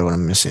piece together what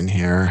I'm missing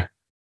here.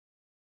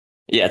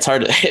 Yeah, it's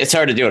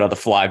hard to do it on the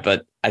fly,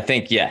 but I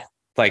think,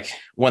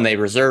 when they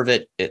reserve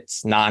it,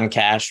 it's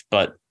non-cash,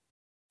 but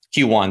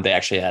Q1, they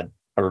actually had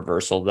a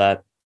reversal of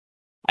that.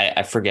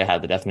 I forget how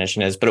the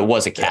definition is, but it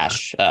was a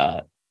cash,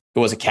 it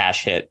was a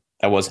cash hit.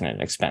 That wasn't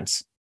an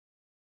expense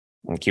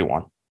in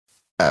Q1.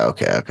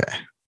 Okay.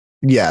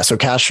 Yeah. So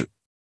cash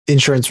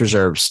insurance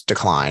reserves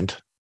declined,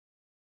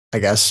 I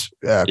guess,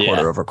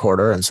 quarter over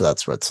quarter. And so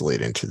that's what's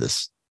leading to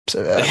this.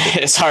 So,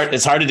 it's hard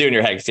to do in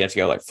your head because you have to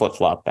go flip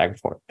flop back and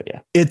forth. But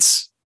yeah,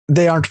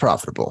 they aren't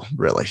profitable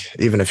really,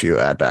 even if you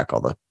add back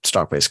all the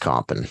stock-based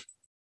comp and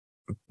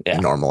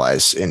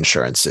normalize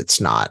insurance. It's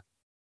not.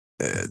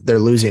 They're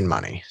losing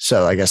money.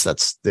 So I guess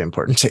that's the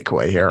important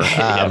takeaway here.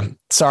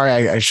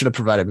 Sorry, I should have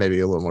provided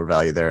maybe a little more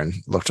value there and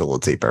looked a little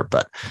deeper.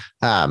 But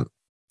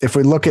if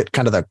we look at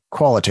kind of the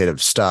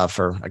qualitative stuff,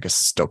 or I guess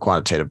it's still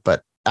quantitative,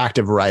 but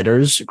active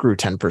riders grew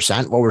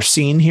 10%. What we're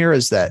seeing here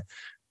is that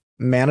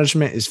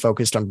management is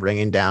focused on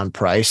bringing down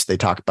price. They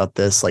talk about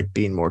this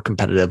being more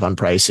competitive on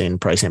pricing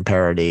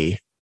parity,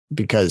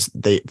 because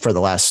for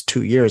the last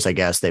 2 years, I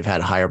guess they've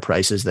had higher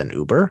prices than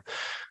Uber.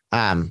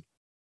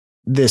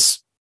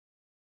 this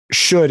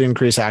should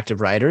increase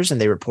active riders,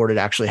 and they reported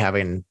actually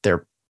having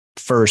their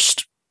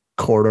first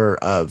quarter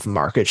of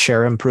market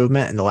share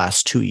improvement in the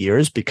last 2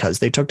 years because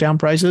they took down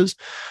prices.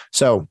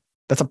 So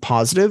that's a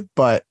positive,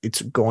 but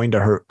it's going to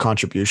hurt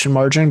contribution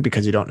margin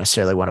because you don't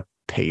necessarily want to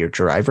pay your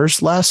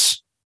drivers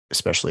less,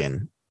 especially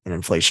in an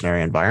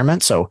inflationary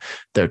environment. So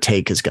their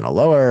take is going to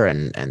lower,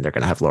 and they're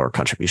going to have lower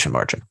contribution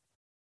margin.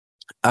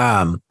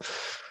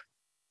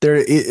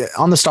 There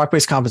on the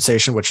stock-based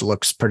compensation, which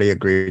looks pretty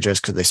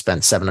egregious because they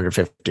spent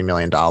 $750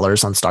 million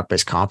on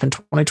stock-based comp in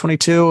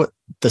 2022.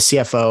 The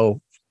CFO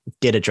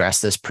did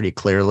address this pretty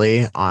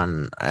clearly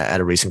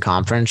at a recent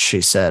conference. She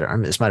said,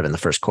 this might have been the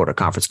first quarter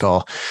conference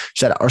call.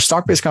 She said, our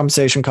stock-based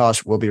compensation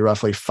costs will be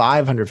roughly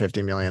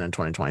 $550 million in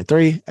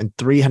 2023 and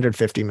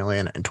 $350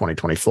 million in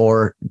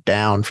 2024,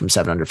 down from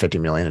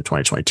 $750 million in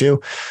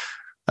 2022.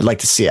 I'd like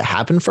to see it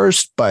happen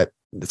first, but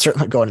it's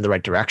certainly going in the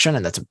right direction.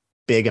 And that's a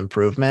big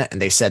improvement.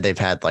 And they said they've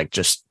had like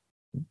just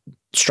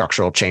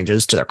structural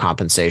changes to their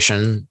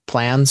compensation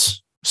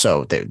plans.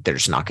 So they're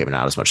just not giving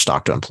out as much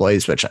stock to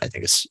employees, which I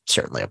think is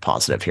certainly a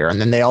positive here.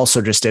 And then they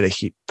also just did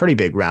a pretty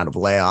big round of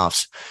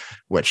layoffs,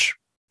 which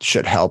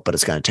should help, but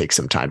it's going to take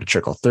some time to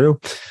trickle through.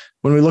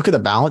 When we look at the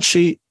balance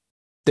sheet,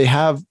 they've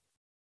got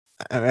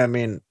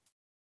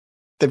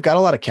a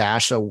lot of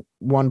cash. So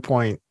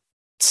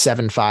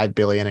 1.75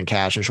 billion in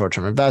cash and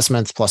short-term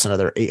investments, plus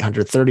another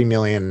 830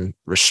 million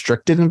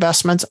restricted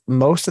investments.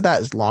 Most of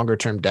that is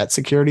longer-term debt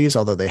securities,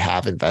 although they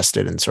have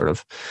invested in sort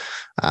of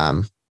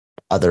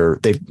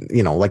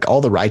like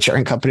all the ride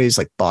sharing companies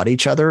like bought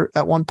each other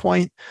at one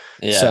point.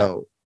 Yeah.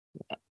 So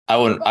I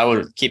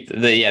would keep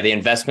the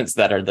investments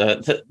that are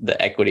the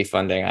equity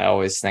funding. I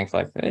always think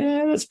like,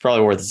 that's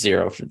probably worth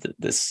zero for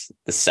this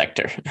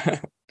sector.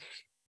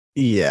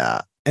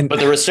 Yeah.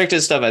 But the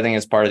restricted stuff, I think,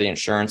 is part of the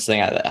insurance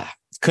thing. I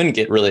couldn't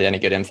get really any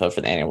good info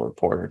for the annual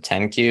report or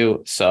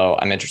 10Q. So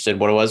I'm interested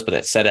what it was, but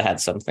it said it had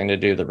something to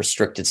do. The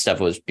restricted stuff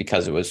was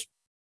because it was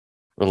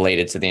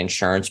related to the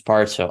insurance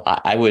part. So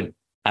I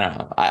don't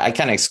know. I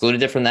kind of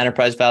excluded it from the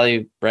enterprise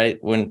value,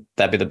 right? Wouldn't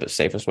that be the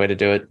safest way to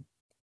do it?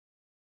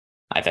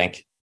 I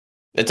think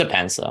it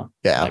depends though.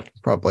 Yeah,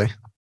 probably.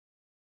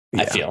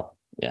 I feel,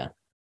 yeah.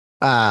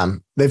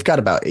 They've got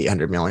about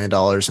 $800 million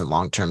in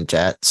long-term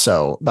debt.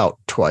 So about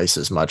twice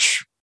as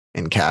much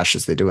in cash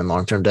as they do in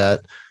long-term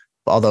debt.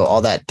 Although all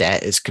that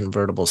debt is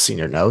convertible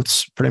senior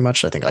notes, pretty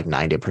much, I think like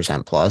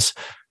 90% plus.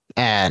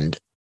 And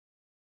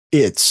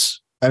they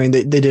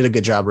did a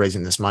good job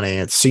raising this money.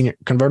 It's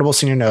convertible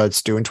senior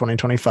notes due in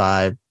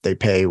 2025. They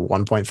pay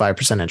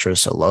 1.5%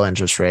 interest, so low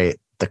interest rate.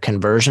 The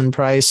conversion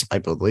price, I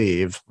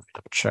believe, let me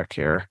double check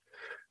here.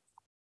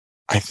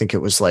 I think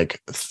it was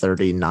like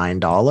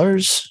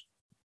 $39.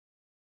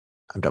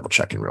 I'm double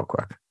checking real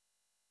quick.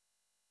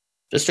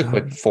 Just a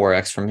quick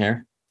 4X from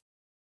here.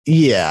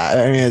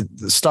 Yeah,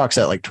 the stock's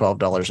at like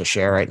 $12 a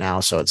share right now,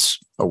 so it's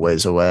a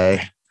ways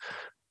away.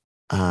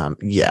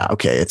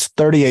 It's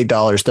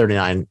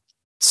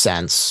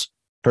 $38.39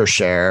 per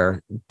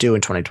share due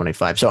in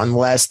 2025. So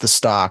unless the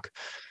stock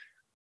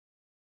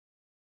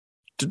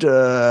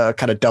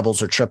kind of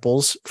doubles or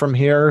triples from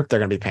here, they're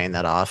going to be paying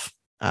that off,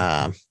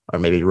 or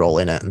maybe roll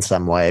in it in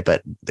some way,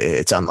 but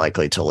it's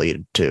unlikely to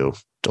lead to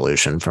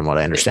dilution from what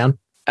I understand.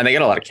 And they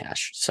get a lot of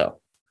cash,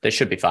 so they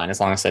should be fine as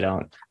long as they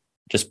don't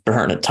just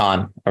burn a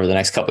ton over the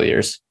next couple of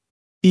years.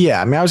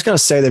 Yeah, I was going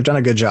to say they've done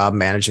a good job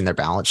managing their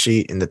balance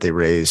sheet in that they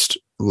raised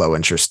low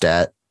interest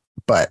debt,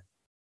 but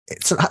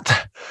it's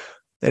not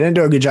they didn't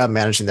do a good job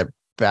managing their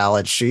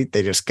balance sheet.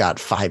 They just got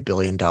 $5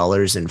 billion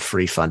in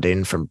free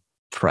funding from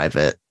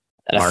private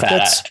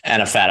markets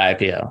and a fat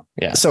IPO.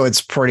 Yeah. So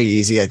it's pretty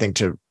easy, I think,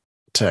 to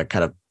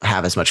kind of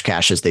have as much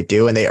cash as they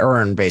do. And they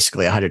earn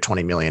basically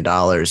 $120 million in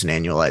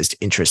annualized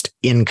interest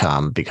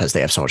income because they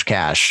have so much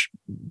cash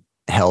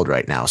held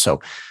right now. So,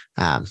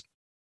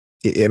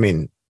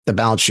 the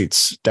balance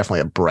sheet's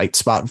definitely a bright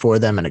spot for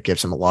them, and it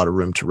gives them a lot of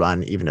room to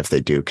run, even if they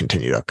do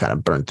continue to kind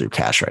of burn through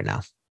cash right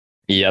now.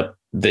 Yep.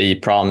 The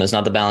problem is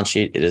not the balance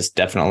sheet. It is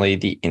definitely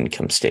the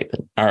income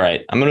statement. All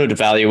right. I'm going to do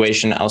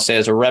valuation. I'll say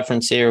as a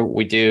reference here,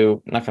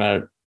 I'm not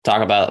going to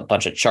talk about a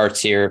bunch of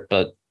charts here,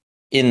 but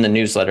in the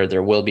newsletter,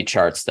 there will be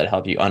charts that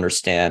help you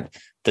understand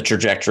the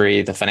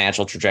trajectory, the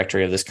financial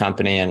trajectory of this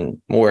company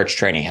and where it's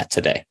trading at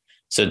today.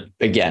 So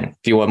again,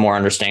 if you want more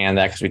understanding on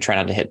that, because we try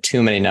not to hit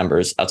too many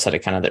numbers outside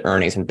of kind of the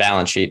earnings and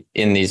balance sheet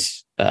in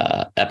these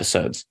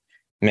episodes,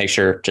 make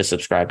sure to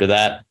subscribe to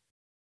that.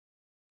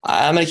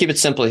 I'm going to keep it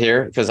simple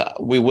here because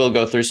we will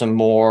go through some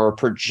more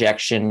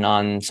projection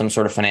on some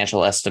sort of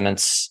financial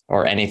estimates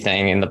or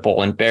anything in the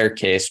bull and bear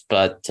case.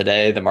 But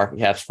today the market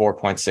cap's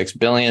 4.6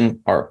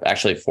 billion, or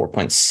actually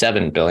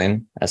 4.7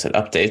 billion as it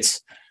updates.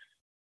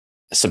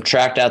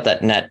 Subtract out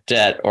that net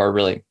debt, or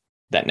really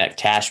that net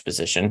cash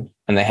position,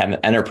 and they have an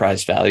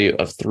enterprise value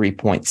of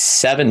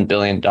 $3.7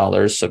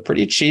 billion. So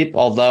pretty cheap,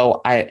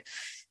 although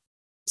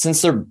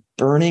since they're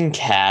burning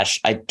cash,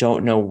 I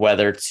don't know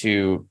whether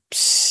to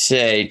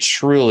say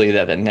truly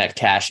that the net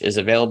cash is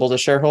available to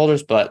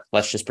shareholders, but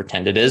let's just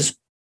pretend it is.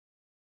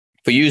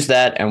 if we use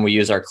that and we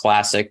use our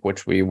classic,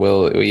 which we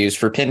use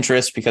for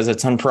Pinterest because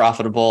it's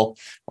unprofitable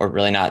or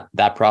really not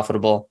that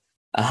profitable,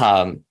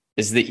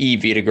 is the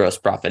EV to gross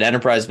profit,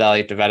 enterprise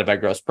value divided by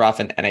gross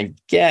profit. And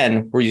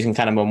again, we're using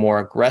kind of a more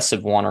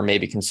aggressive one, or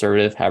maybe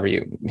conservative, however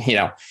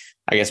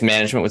I guess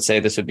management would say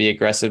this would be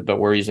aggressive, but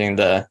we're using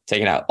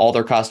taking out all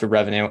their cost of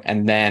revenue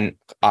and then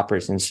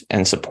operations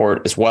and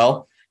support as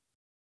well.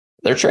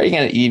 They're trading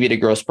at an EV to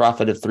gross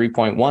profit of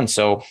 3.1.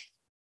 So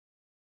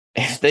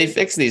if they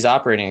fix these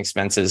operating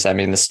expenses, I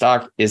mean, the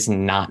stock is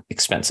not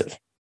expensive.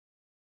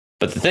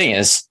 But the thing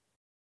is,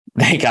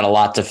 they got a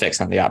lot to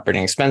fix on the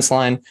operating expense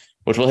line,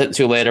 which we'll hit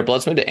to later. But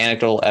let's move to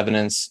anecdotal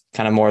evidence,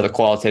 kind of more of the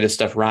qualitative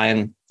stuff.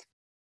 Ryan,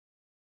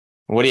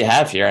 what do you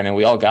have here? I mean,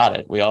 we all got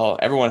it.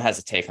 Everyone has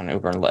a take on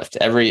Uber and Lyft.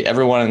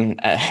 Everyone,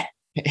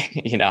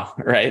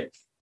 right?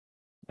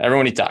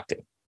 Everyone you talk to.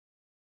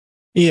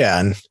 Yeah.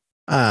 And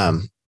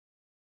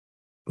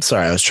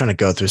sorry, I was trying to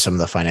go through some of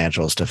the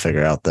financials to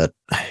figure out that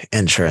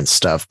insurance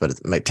stuff, but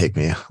it might take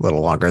me a little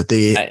longer.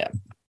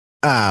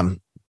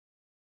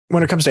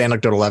 When it comes to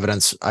anecdotal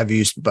evidence, I've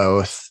used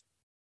both.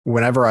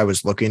 Whenever I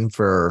was looking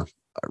for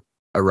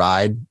a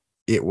ride,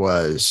 it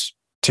was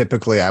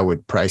typically I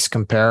would price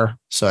compare.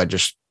 So I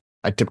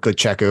typically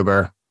check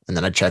Uber and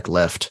then I check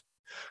Lyft.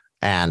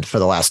 And for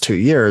the last 2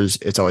 years,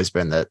 it's always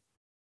been that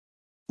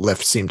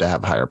Lyft seemed to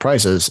have higher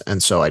prices.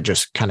 And so I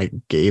just kind of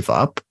gave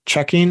up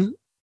checking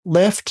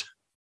Lyft,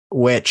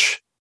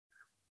 which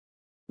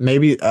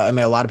maybe, a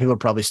lot of people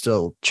probably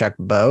still check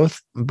both,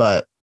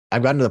 but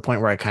I've gotten to the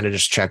point where I kind of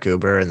just check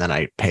Uber and then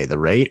I pay the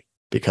rate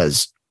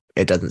because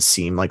it doesn't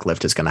seem like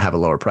Lyft is going to have a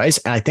lower price.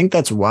 And I think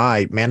that's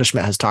why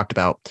management has talked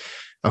about,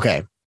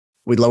 okay,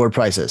 we lowered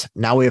prices.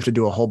 Now we have to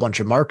do a whole bunch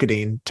of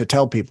marketing to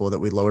tell people that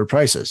we lowered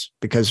prices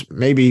because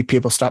maybe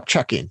people stop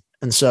checking.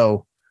 And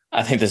so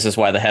I think this is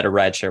why the head of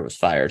rideshare was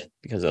fired,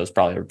 because it was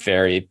probably a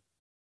very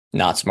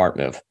not smart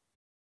move.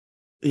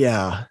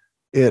 Yeah.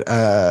 And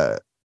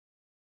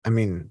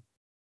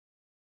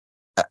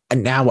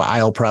now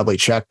I'll probably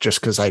check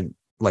just because I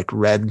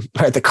read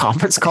the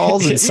conference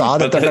calls and saw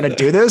that they're going to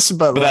do this,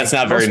 but that's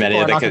not very many.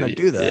 Are not going to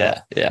do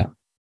that. Yeah.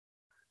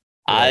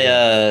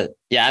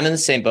 I'm in the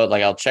same boat.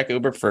 Like, I'll check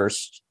Uber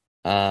first.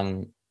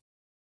 I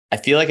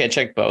feel like I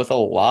check both a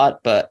lot,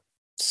 but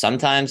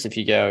sometimes if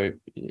you go,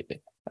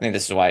 I think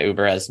this is why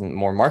Uber has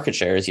more market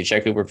share, is you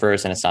check Uber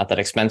first and it's not that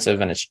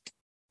expensive and it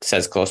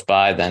says close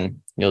by, then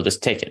you'll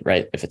just take it,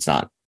 right? If it's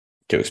not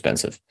too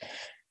expensive.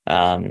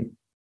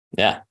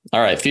 Yeah.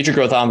 All right. Future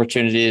growth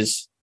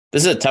opportunities.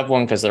 This is a tough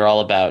one because they're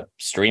all about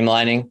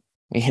streamlining,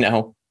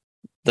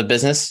 the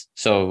business.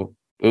 So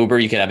Uber,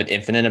 you can have an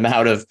infinite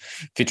amount of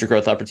future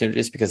growth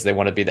opportunities because they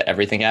want to be the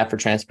everything app for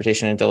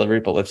transportation and delivery.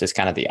 But Lyft is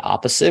kind of the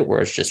opposite, where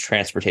it's just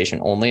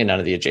transportation only and none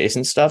of the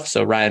adjacent stuff.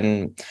 So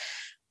Ryan,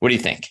 what do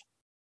you think?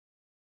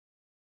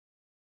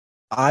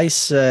 I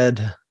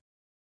said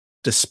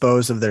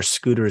dispose of their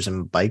scooters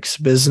and bikes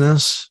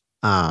business.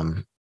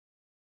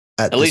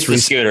 At least the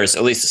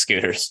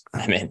scooters.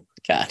 I mean,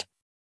 God.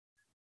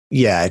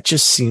 Yeah, it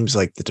just seems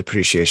like the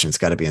depreciation's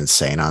got to be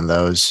insane on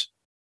those.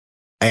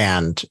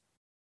 And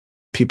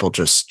people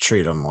just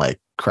treat them like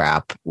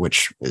crap,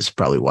 which is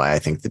probably why I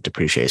think the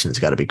depreciation's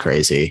got to be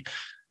crazy.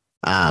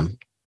 I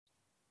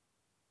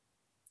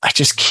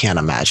just can't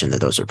imagine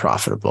that those are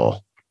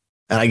profitable.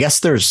 And I guess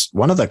there's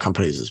one of the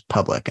companies is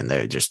public and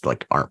they just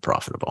aren't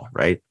profitable,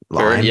 right?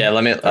 Lime, yeah,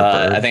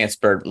 I think it's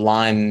Bird.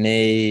 Lime,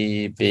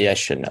 maybe I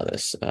should know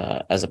this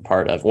as a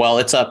part of, well,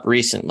 it's up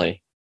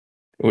recently,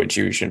 which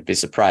you shouldn't be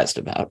surprised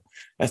about.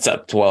 It's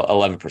up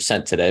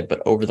 11% today,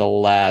 but over the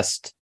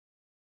last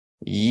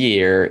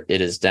year,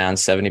 it is down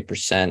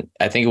 70%.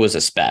 I think it was a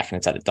SPAC and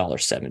it's at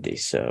 $1.70.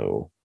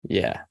 So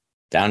yeah,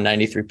 down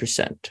 93%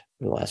 over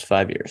the last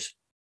 5 years,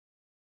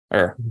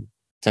 or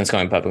since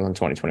going public in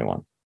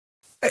 2021.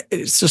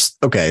 It's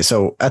just, okay.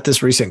 So at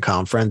this recent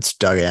conference,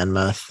 Doug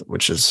Anmuth,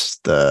 which is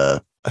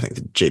the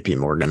JP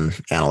Morgan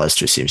analyst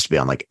who seems to be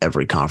on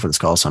every conference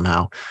call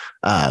somehow.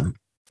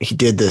 He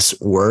did this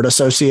word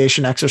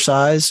association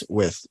exercise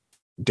with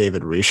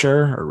David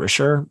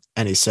Risher.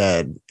 And he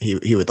said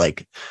he would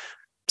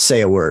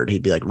say a word.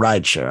 He'd be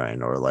ride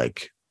sharing or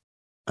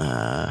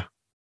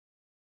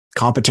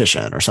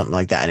competition or something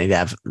like that. And he'd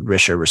have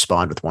Risher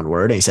respond with one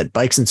word. And he said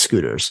bikes and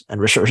scooters. And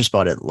Risher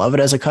responded, love it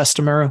as a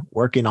customer,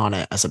 working on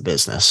it as a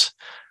business.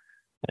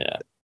 Yeah.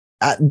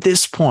 At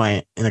this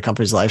point in the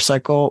company's life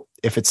cycle,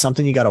 if it's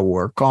something you got to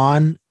work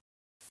on,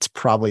 it's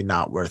probably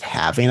not worth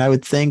having, I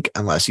would think,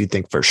 unless you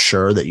think for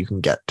sure that you can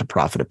get to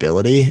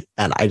profitability.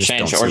 And I just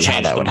don't see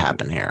how that would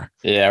happen here.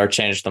 Yeah, or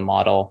change the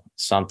model,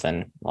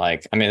 something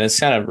it's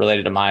kind of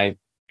related to my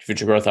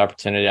future growth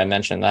opportunity. I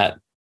mentioned that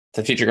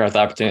the future growth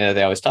opportunity that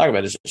they always talk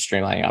about is just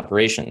streamlining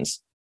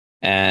operations.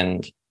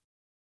 And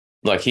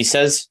look, he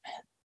says,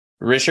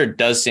 Richard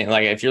does seem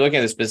if you're looking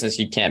at this business,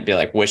 you can't be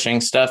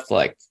wishing stuff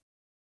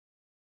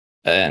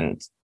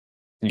and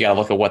you got to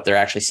look at what they're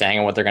actually saying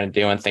and what they're going to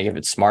do and think if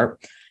it's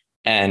smart.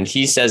 And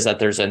he says that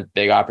there's a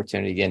big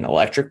opportunity in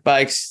electric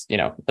bikes.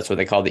 That's what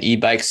they call the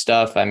e-bike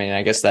stuff. I mean,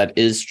 I guess that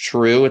is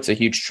true. It's a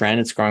huge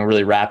trend. It's growing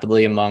really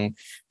rapidly among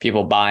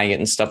people buying it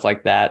and stuff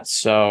like that.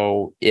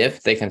 So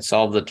if they can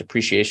solve the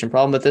depreciation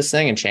problem with this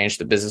thing and change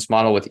the business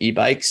model with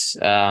e-bikes,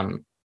 I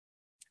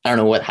don't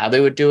know how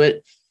they would do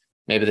it.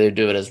 Maybe they would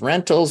do it as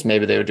rentals.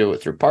 Maybe they would do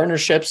it through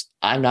partnerships.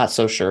 I'm not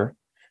so sure.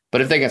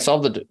 But if they can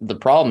solve the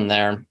problem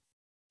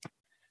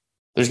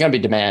there's going to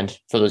be demand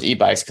for those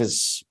e-bikes,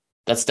 because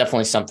that's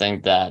definitely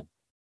something that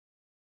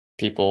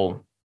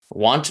people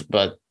want.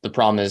 But the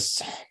problem is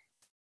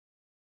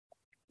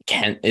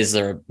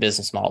there a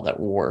business model that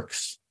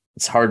works?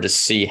 It's hard to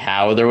see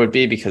how there would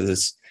be,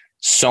 because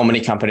so many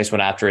companies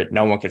went after it.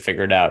 No one could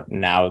figure it out.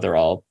 Now they're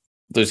all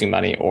losing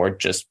money, or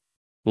just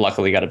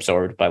luckily got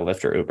absorbed by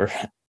Lyft or Uber.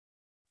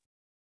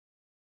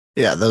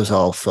 Yeah, those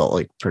all felt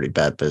like pretty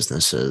bad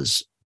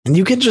businesses. And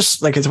you can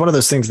just it's one of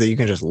those things that you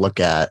can just look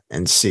at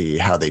and see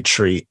how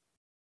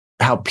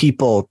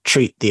people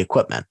treat the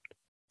equipment.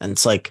 And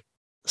it's like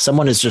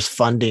someone is just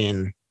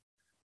funding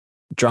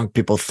drunk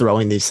people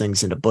throwing these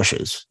things into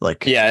bushes.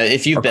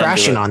 If you've been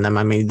crashing on them,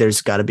 I mean,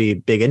 there's got to be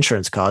big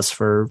insurance costs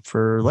for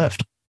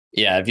Lyft.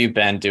 Yeah, if you've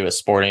been to a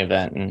sporting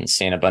event and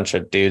seen a bunch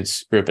of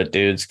group of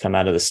dudes come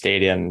out of the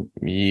stadium,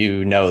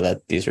 you know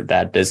that these are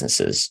bad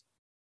businesses.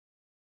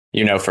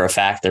 You know for a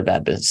fact they're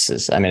bad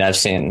businesses. I mean, I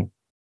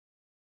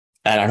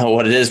don't know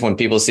what it is when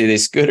people see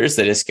these scooters,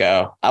 they just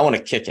go, I want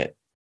to kick it.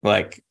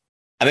 I think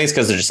it's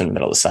because they're just in the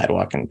middle of the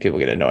sidewalk and people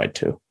get annoyed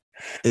too.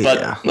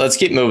 But Let's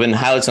keep moving.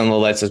 Highlights and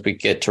lowlights as we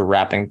get to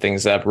wrapping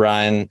things up.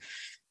 Ryan,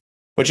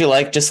 what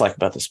you dislike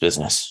about this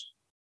business?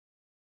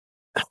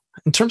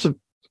 In terms of,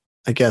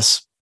 I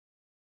guess,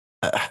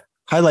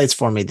 highlights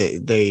for me,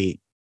 they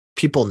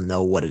people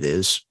know what it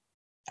is.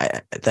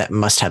 That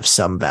must have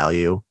some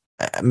value.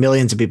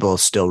 Millions of people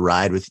still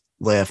ride with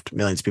Lyft.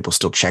 Millions of people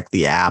still check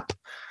the app.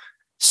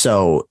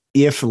 So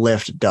if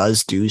Lyft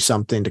does do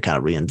something to kind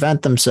of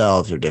reinvent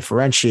themselves or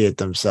differentiate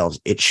themselves,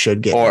 it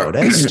should get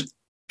noticed.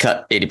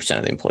 Cut 80%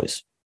 of the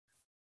employees.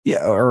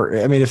 Yeah. Or,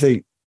 I mean, if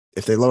they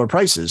lower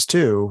prices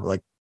too,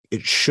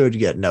 it should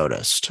get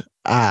noticed.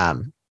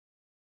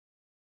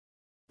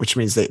 Which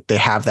means they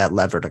have that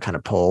lever to kind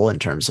of pull in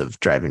terms of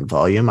driving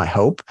volume, I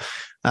hope.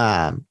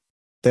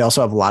 They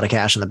also have a lot of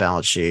cash on the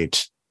balance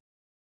sheet.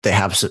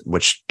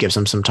 Which gives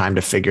them some time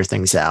to figure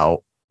things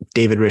out.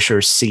 David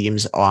Risher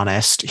seems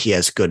honest. He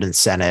has good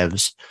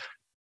incentives.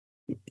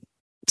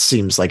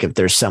 Seems like if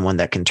there's someone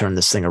that can turn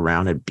this thing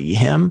around, it'd be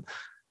him.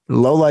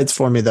 Lowlights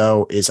for me,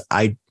 though, is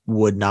I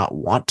would not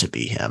want to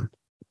be him.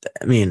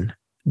 I mean,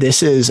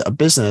 this is a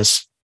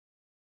business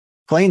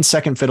playing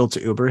second fiddle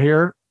to Uber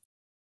here.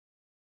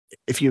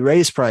 If you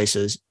raise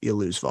prices, you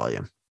lose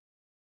volume.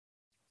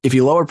 If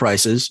you lower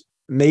prices,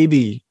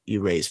 maybe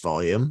you raise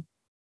volume.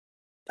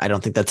 I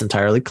don't think that's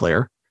entirely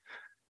clear,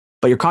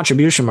 but your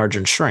contribution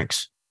margin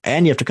shrinks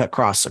and you have to cut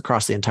costs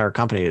across the entire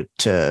company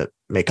to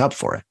make up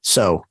for it.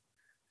 So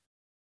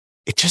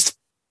it's just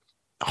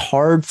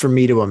hard for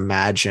me to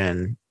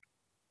imagine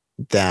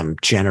them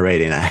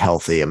generating a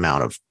healthy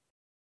amount of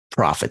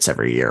profits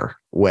every year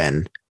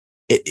when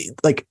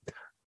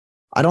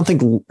I don't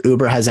think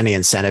Uber has any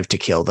incentive to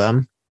kill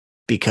them,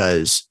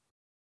 because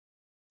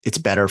it's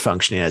better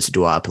functioning as a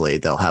duopoly.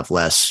 They'll have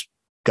less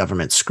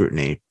government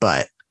scrutiny,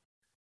 but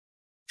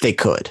they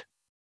could.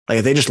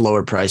 If they just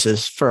lowered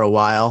prices for a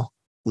while,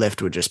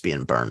 Lyft would just be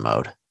in burn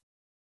mode.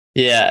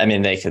 Yeah, I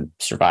mean, they could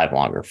survive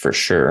longer for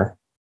sure.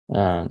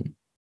 Yeah.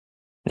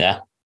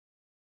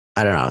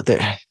 I don't know.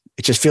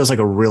 It just feels like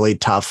a really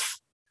tough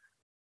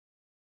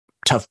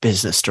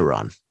business to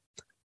run.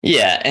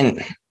 Yeah,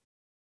 and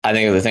I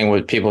think the thing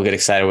with people get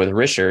excited with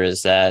Risher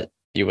is that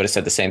you would have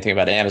said the same thing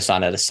about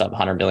Amazon at a sub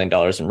 $100 million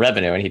in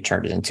revenue, and he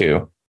turned it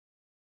into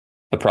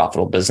a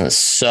profitable business.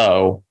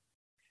 So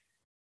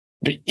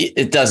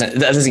that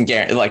doesn't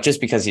guarantee,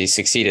 just because he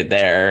succeeded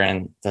there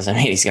and doesn't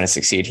mean he's going to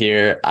succeed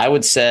here. I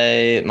would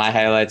say my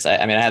highlights,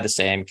 I mean, I had the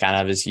same kind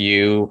of as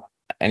you.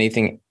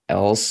 Anything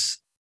else?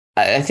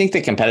 I think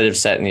the competitive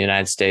set in the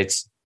United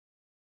States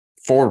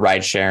for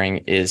ride sharing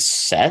is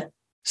set.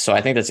 So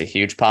I think that's a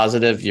huge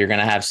positive. You're going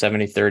to have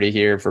 70-30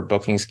 here for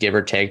bookings, give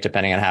or take,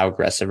 depending on how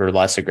aggressive or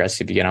less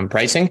aggressive you get on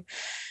pricing.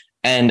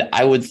 And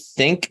I would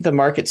think the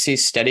market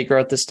sees steady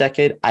growth this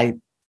decade. I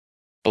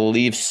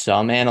believe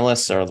some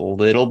analysts are a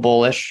little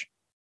bullish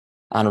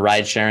on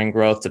ride sharing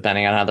growth,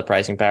 depending on how the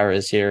pricing power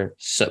is here.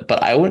 So,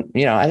 but I wouldn't,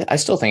 I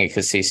still think it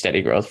could see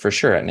steady growth for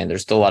sure. I mean,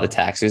 there's still a lot of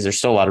taxis. There's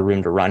still a lot of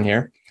room to run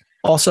here.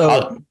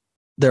 Also,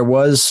 there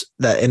was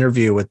that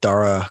interview with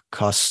Dara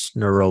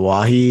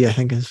Khosrowshahi, I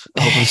think I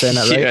hope I'm saying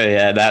that right.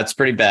 Yeah, that's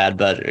pretty bad,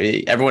 but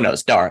everyone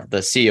knows Dara, the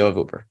CEO of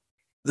Uber.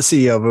 The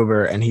CEO of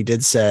Uber, and he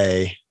did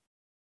say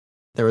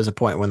there was a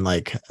point when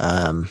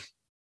the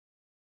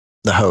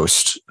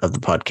host of the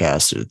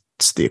podcast,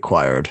 it's The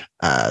Acquired,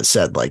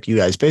 said you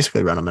guys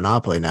basically run a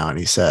monopoly now, and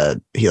he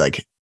said he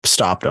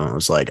stopped him and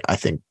was like, I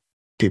think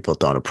people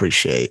don't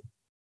appreciate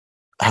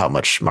how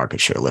much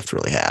market share Lyft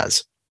really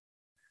has.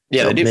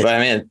 Yeah, so they do. But I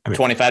mean,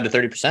 25 to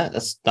 30%,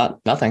 that's not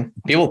nothing.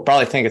 People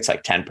probably think it's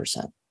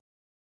 10%.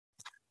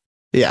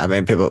 Yeah, I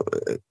mean, people.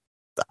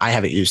 I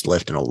haven't used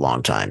Lyft in a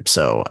long time,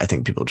 so I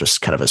think people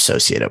just kind of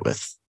associate it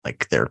with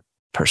like their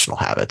personal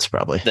habits,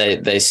 probably.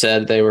 They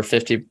said they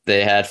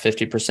had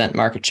 50%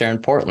 market share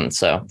in Portland.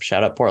 So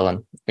shout out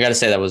Portland. I got to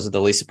say that was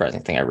the least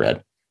surprising thing I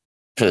read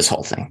for this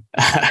whole thing.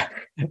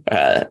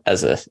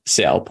 As a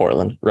Seattle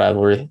Portland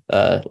rivalry,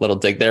 little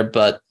dig there.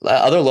 But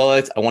other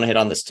lowlights I want to hit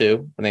on this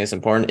too. I think it's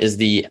important is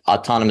the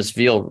autonomous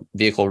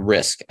vehicle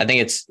risk. I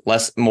think it's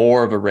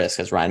more of a risk,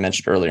 as Ryan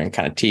mentioned earlier and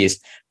kind of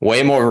teased,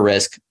 way more of a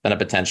risk than a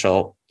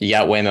potential. You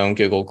got Waymo and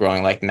Google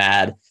growing like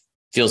mad.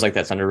 Feels like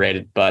that's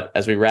underrated. But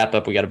as we wrap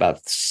up, we got about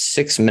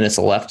 6 minutes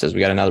left as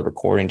we got another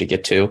recording to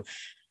get to.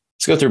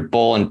 Let's go through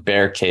bull and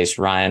bear case.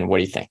 Ryan, what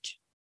do you think?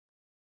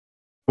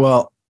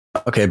 Well,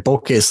 okay, bull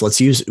case, let's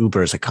use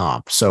Uber as a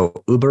comp. So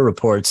Uber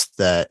reports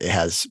that it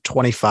has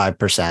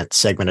 25%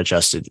 segment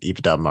adjusted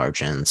EBITDA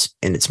margins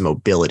in its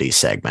mobility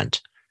segment.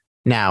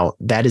 Now,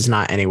 that is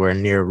not anywhere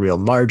near real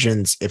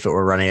margins if it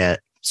were running it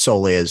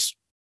solely as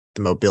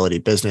the mobility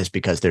business,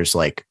 because there's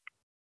like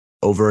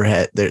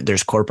overhead,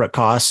 there's corporate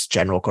costs,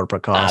 general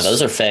corporate costs.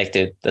 Those are fake,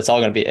 dude. That's all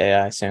going to be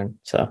AI soon.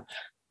 So,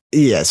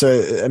 yeah.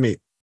 So, I mean,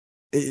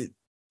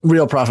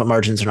 real profit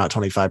margins are not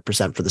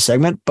 25% for the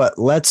segment, but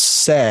let's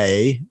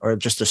say, or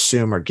just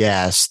assume or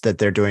guess that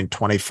they're doing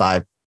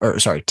 10%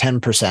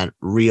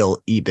 real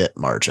EBIT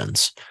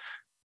margins.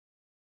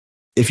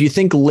 If you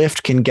think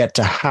Lyft can get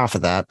to half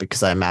of that,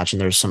 because I imagine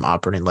there's some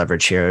operating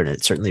leverage here, and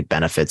it certainly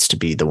benefits to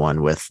be the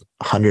one with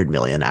 100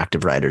 million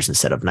active riders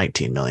instead of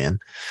 19 million.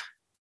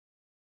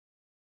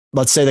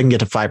 Let's say they can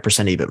get to 5%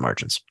 EBIT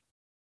margins.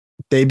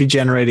 They'd be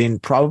generating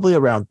probably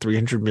around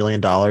 $300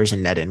 million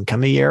in net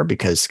income a year,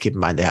 because keep in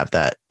mind they have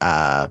that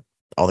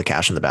all the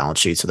cash on the balance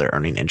sheet, so they're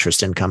earning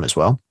interest income as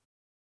well.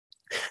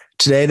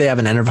 Today they have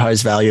an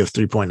enterprise value of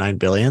 3.9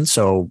 billion,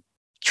 so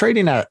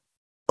trading at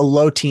a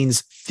low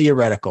teens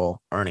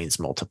theoretical earnings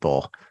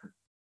multiple.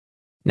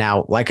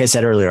 Now, like I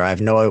said earlier, I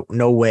have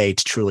no way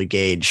to truly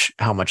gauge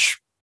how much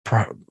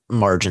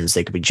margins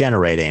they could be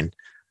generating,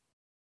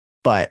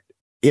 but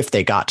if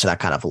they got to that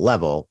kind of a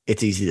level,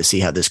 it's easy to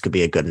see how this could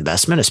be a good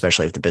investment,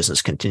 especially if the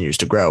business continues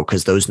to grow,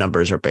 because those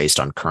numbers are based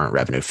on current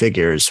revenue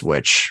figures,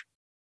 which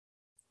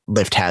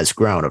Lyft has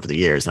grown over the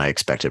years, and I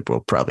expect it will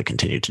probably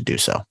continue to do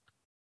so.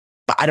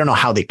 But I don't know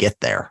how they get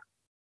there.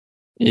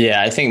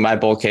 Yeah, I think my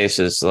bull case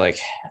is like,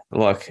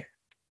 look,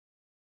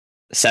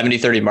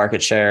 70-30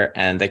 market share,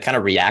 and they kind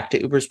of react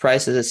to Uber's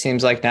prices. It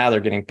seems like now they're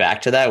getting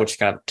back to that, which is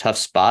kind of a tough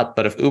spot.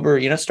 But if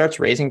Uber, starts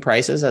raising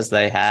prices as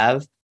they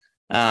have,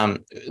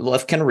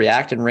 Lyft can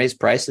react and raise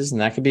prices,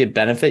 and that could be a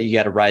benefit. You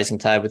got a rising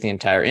tide with the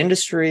entire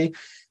industry.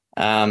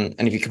 And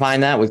if you combine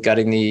that with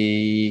gutting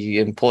the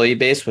employee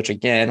base, which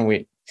again,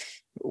 we're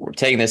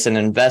taking this in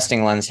an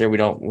investing lens here. We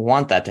don't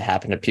want that to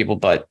happen to people,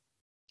 but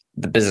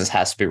the business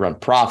has to be run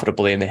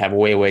profitably, and they have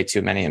way, way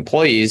too many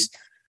employees.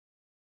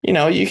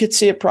 You could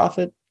see a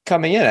profit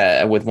coming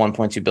in with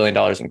 $1.2 billion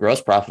in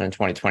gross profit in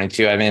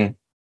 2022. I mean,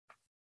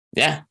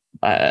 yeah,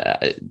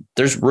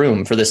 there's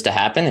room for this to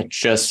happen. It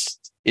just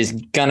is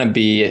going to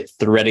be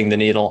threading the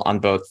needle on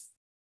both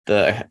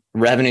the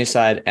revenue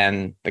side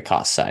and the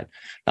cost side.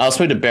 Now let's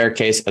move to bear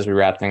case as we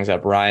wrap things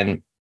up.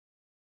 Ryan,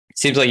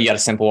 seems like you got a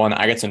simple one.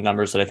 I got some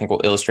numbers that I think will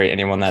illustrate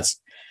anyone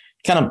that's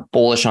kind of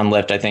bullish on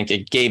Lyft. I think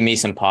it gave me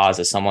some pause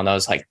as someone that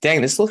was like,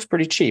 dang, this looks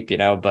pretty cheap,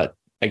 but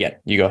again,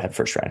 you go ahead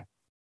first, Ryan.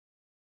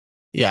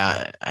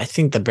 Yeah, I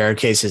think the bear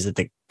case is that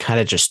they kind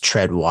of just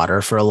tread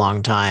water for a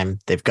long time.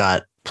 They've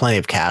got plenty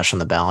of cash on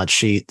the balance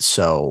sheet,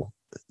 so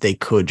they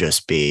could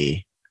just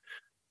be,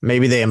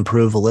 maybe they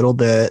improve a little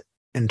bit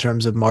in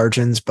terms of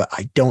margins, but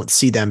I don't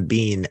see them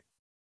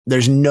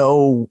there's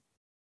no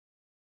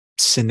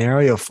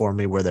scenario for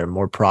me where they're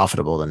more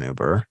profitable than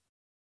Uber.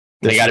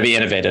 They got to be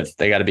innovative.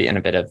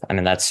 I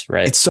mean, that's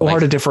right. It's so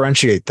hard to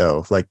differentiate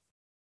though. Like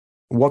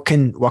what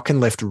can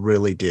Lyft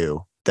really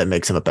do that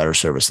makes them a better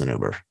service than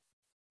Uber?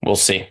 We'll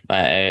see.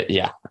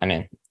 Yeah. I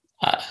mean,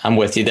 I'm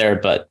with you there,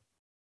 but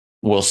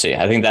we'll see.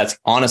 I think that's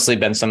honestly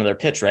been some of their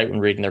pitch, right? When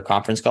reading their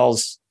conference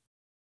calls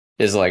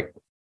is like,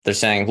 they're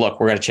saying, look,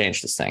 we're going to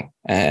change this thing.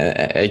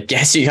 I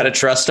guess you got to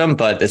trust them,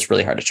 but it's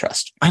really hard to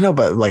trust. I know,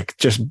 but like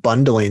just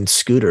bundling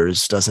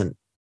scooters doesn't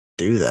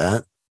do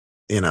that,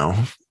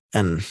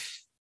 and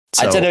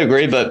so, I tend to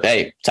agree, but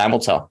hey, time will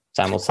tell.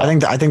 I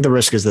think the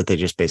risk is that they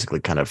just basically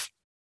kind of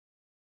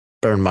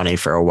burn money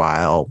for a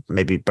while,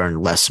 maybe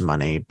burn less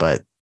money,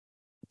 but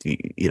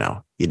you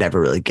never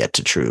really get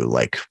to true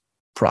like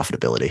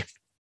profitability.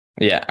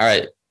 Yeah. All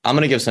right. I'm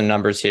going to give some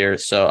numbers here.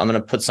 So I'm going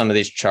to put some of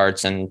these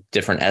charts and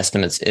different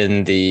estimates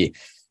in the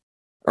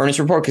earnings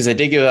report, because they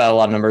did give out a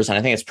lot of numbers, and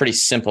I think it's pretty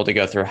simple to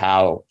go through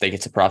how they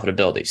get to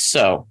profitability.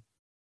 So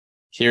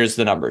here's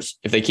the numbers.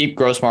 If they keep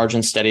gross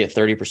margins steady at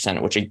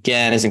 30%, which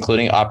again is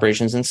including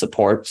operations and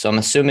support. So I'm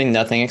assuming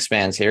nothing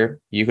expands here.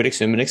 You could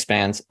assume it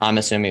expands. I'm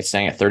assuming it's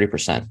staying at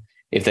 30%.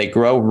 If they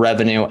grow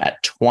revenue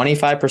at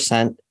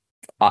 25%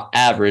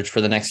 average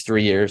for the next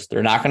 3 years,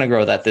 they're not going to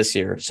grow that this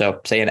year. So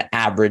say an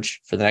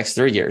average for the next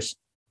 3 years.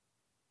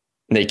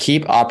 They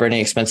keep operating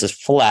expenses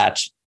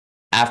flat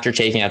after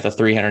taking out the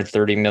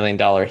 $330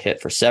 million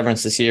hit for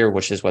severance this year,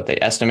 which is what they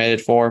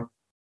estimated for.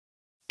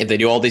 If they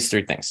do all these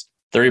three things,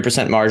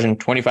 30% margin,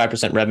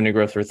 25% revenue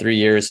growth for 3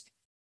 years,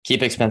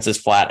 keep expenses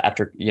flat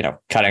after,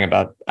 cutting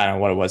about, I don't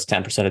know what it was,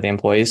 10% of the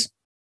employees,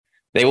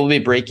 they will be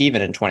break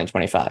even in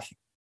 2025.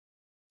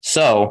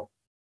 So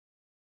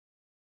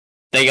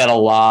they got a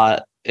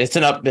lot. It's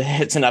an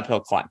uphill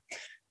climb.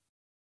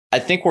 I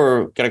think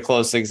we're going to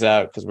close things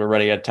out because we're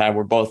running out of time.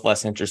 We're both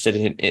less interested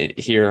in it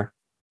here.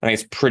 I think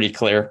it's pretty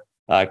clear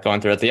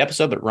going throughout the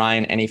episode. But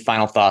Ryan, any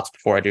final thoughts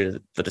before I do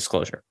the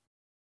disclosure?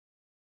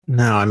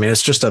 No, I mean,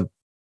 it's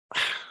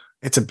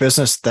a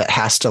business that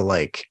has to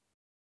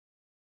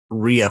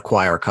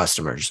reacquire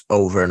customers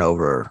over and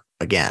over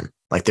again.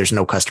 Like there's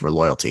no customer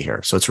loyalty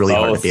here. So it's really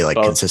hard to be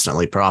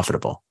consistently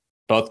profitable.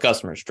 Both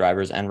customers,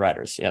 drivers and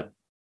riders. Yep.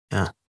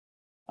 Yeah.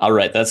 All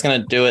right. That's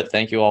going to do it.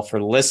 Thank you all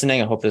for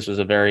listening. I hope this was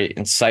a very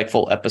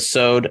insightful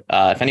episode.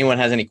 If anyone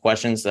has any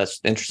questions that's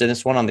interested in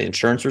this one on the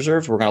insurance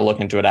reserves, we're going to look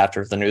into it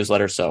after the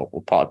newsletter. So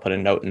we'll probably put a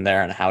note in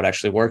there on how it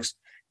actually works.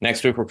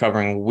 Next week, we're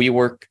covering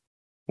WeWork.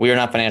 We are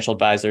not financial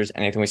advisors.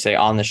 Anything we say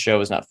on this show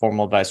is not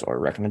formal advice or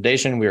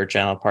recommendation. We are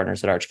general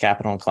partners at Arch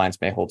Capital, and clients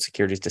may hold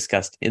securities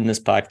discussed in this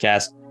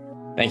podcast.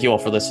 Thank you all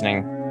for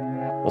listening.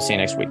 We'll see you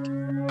next week.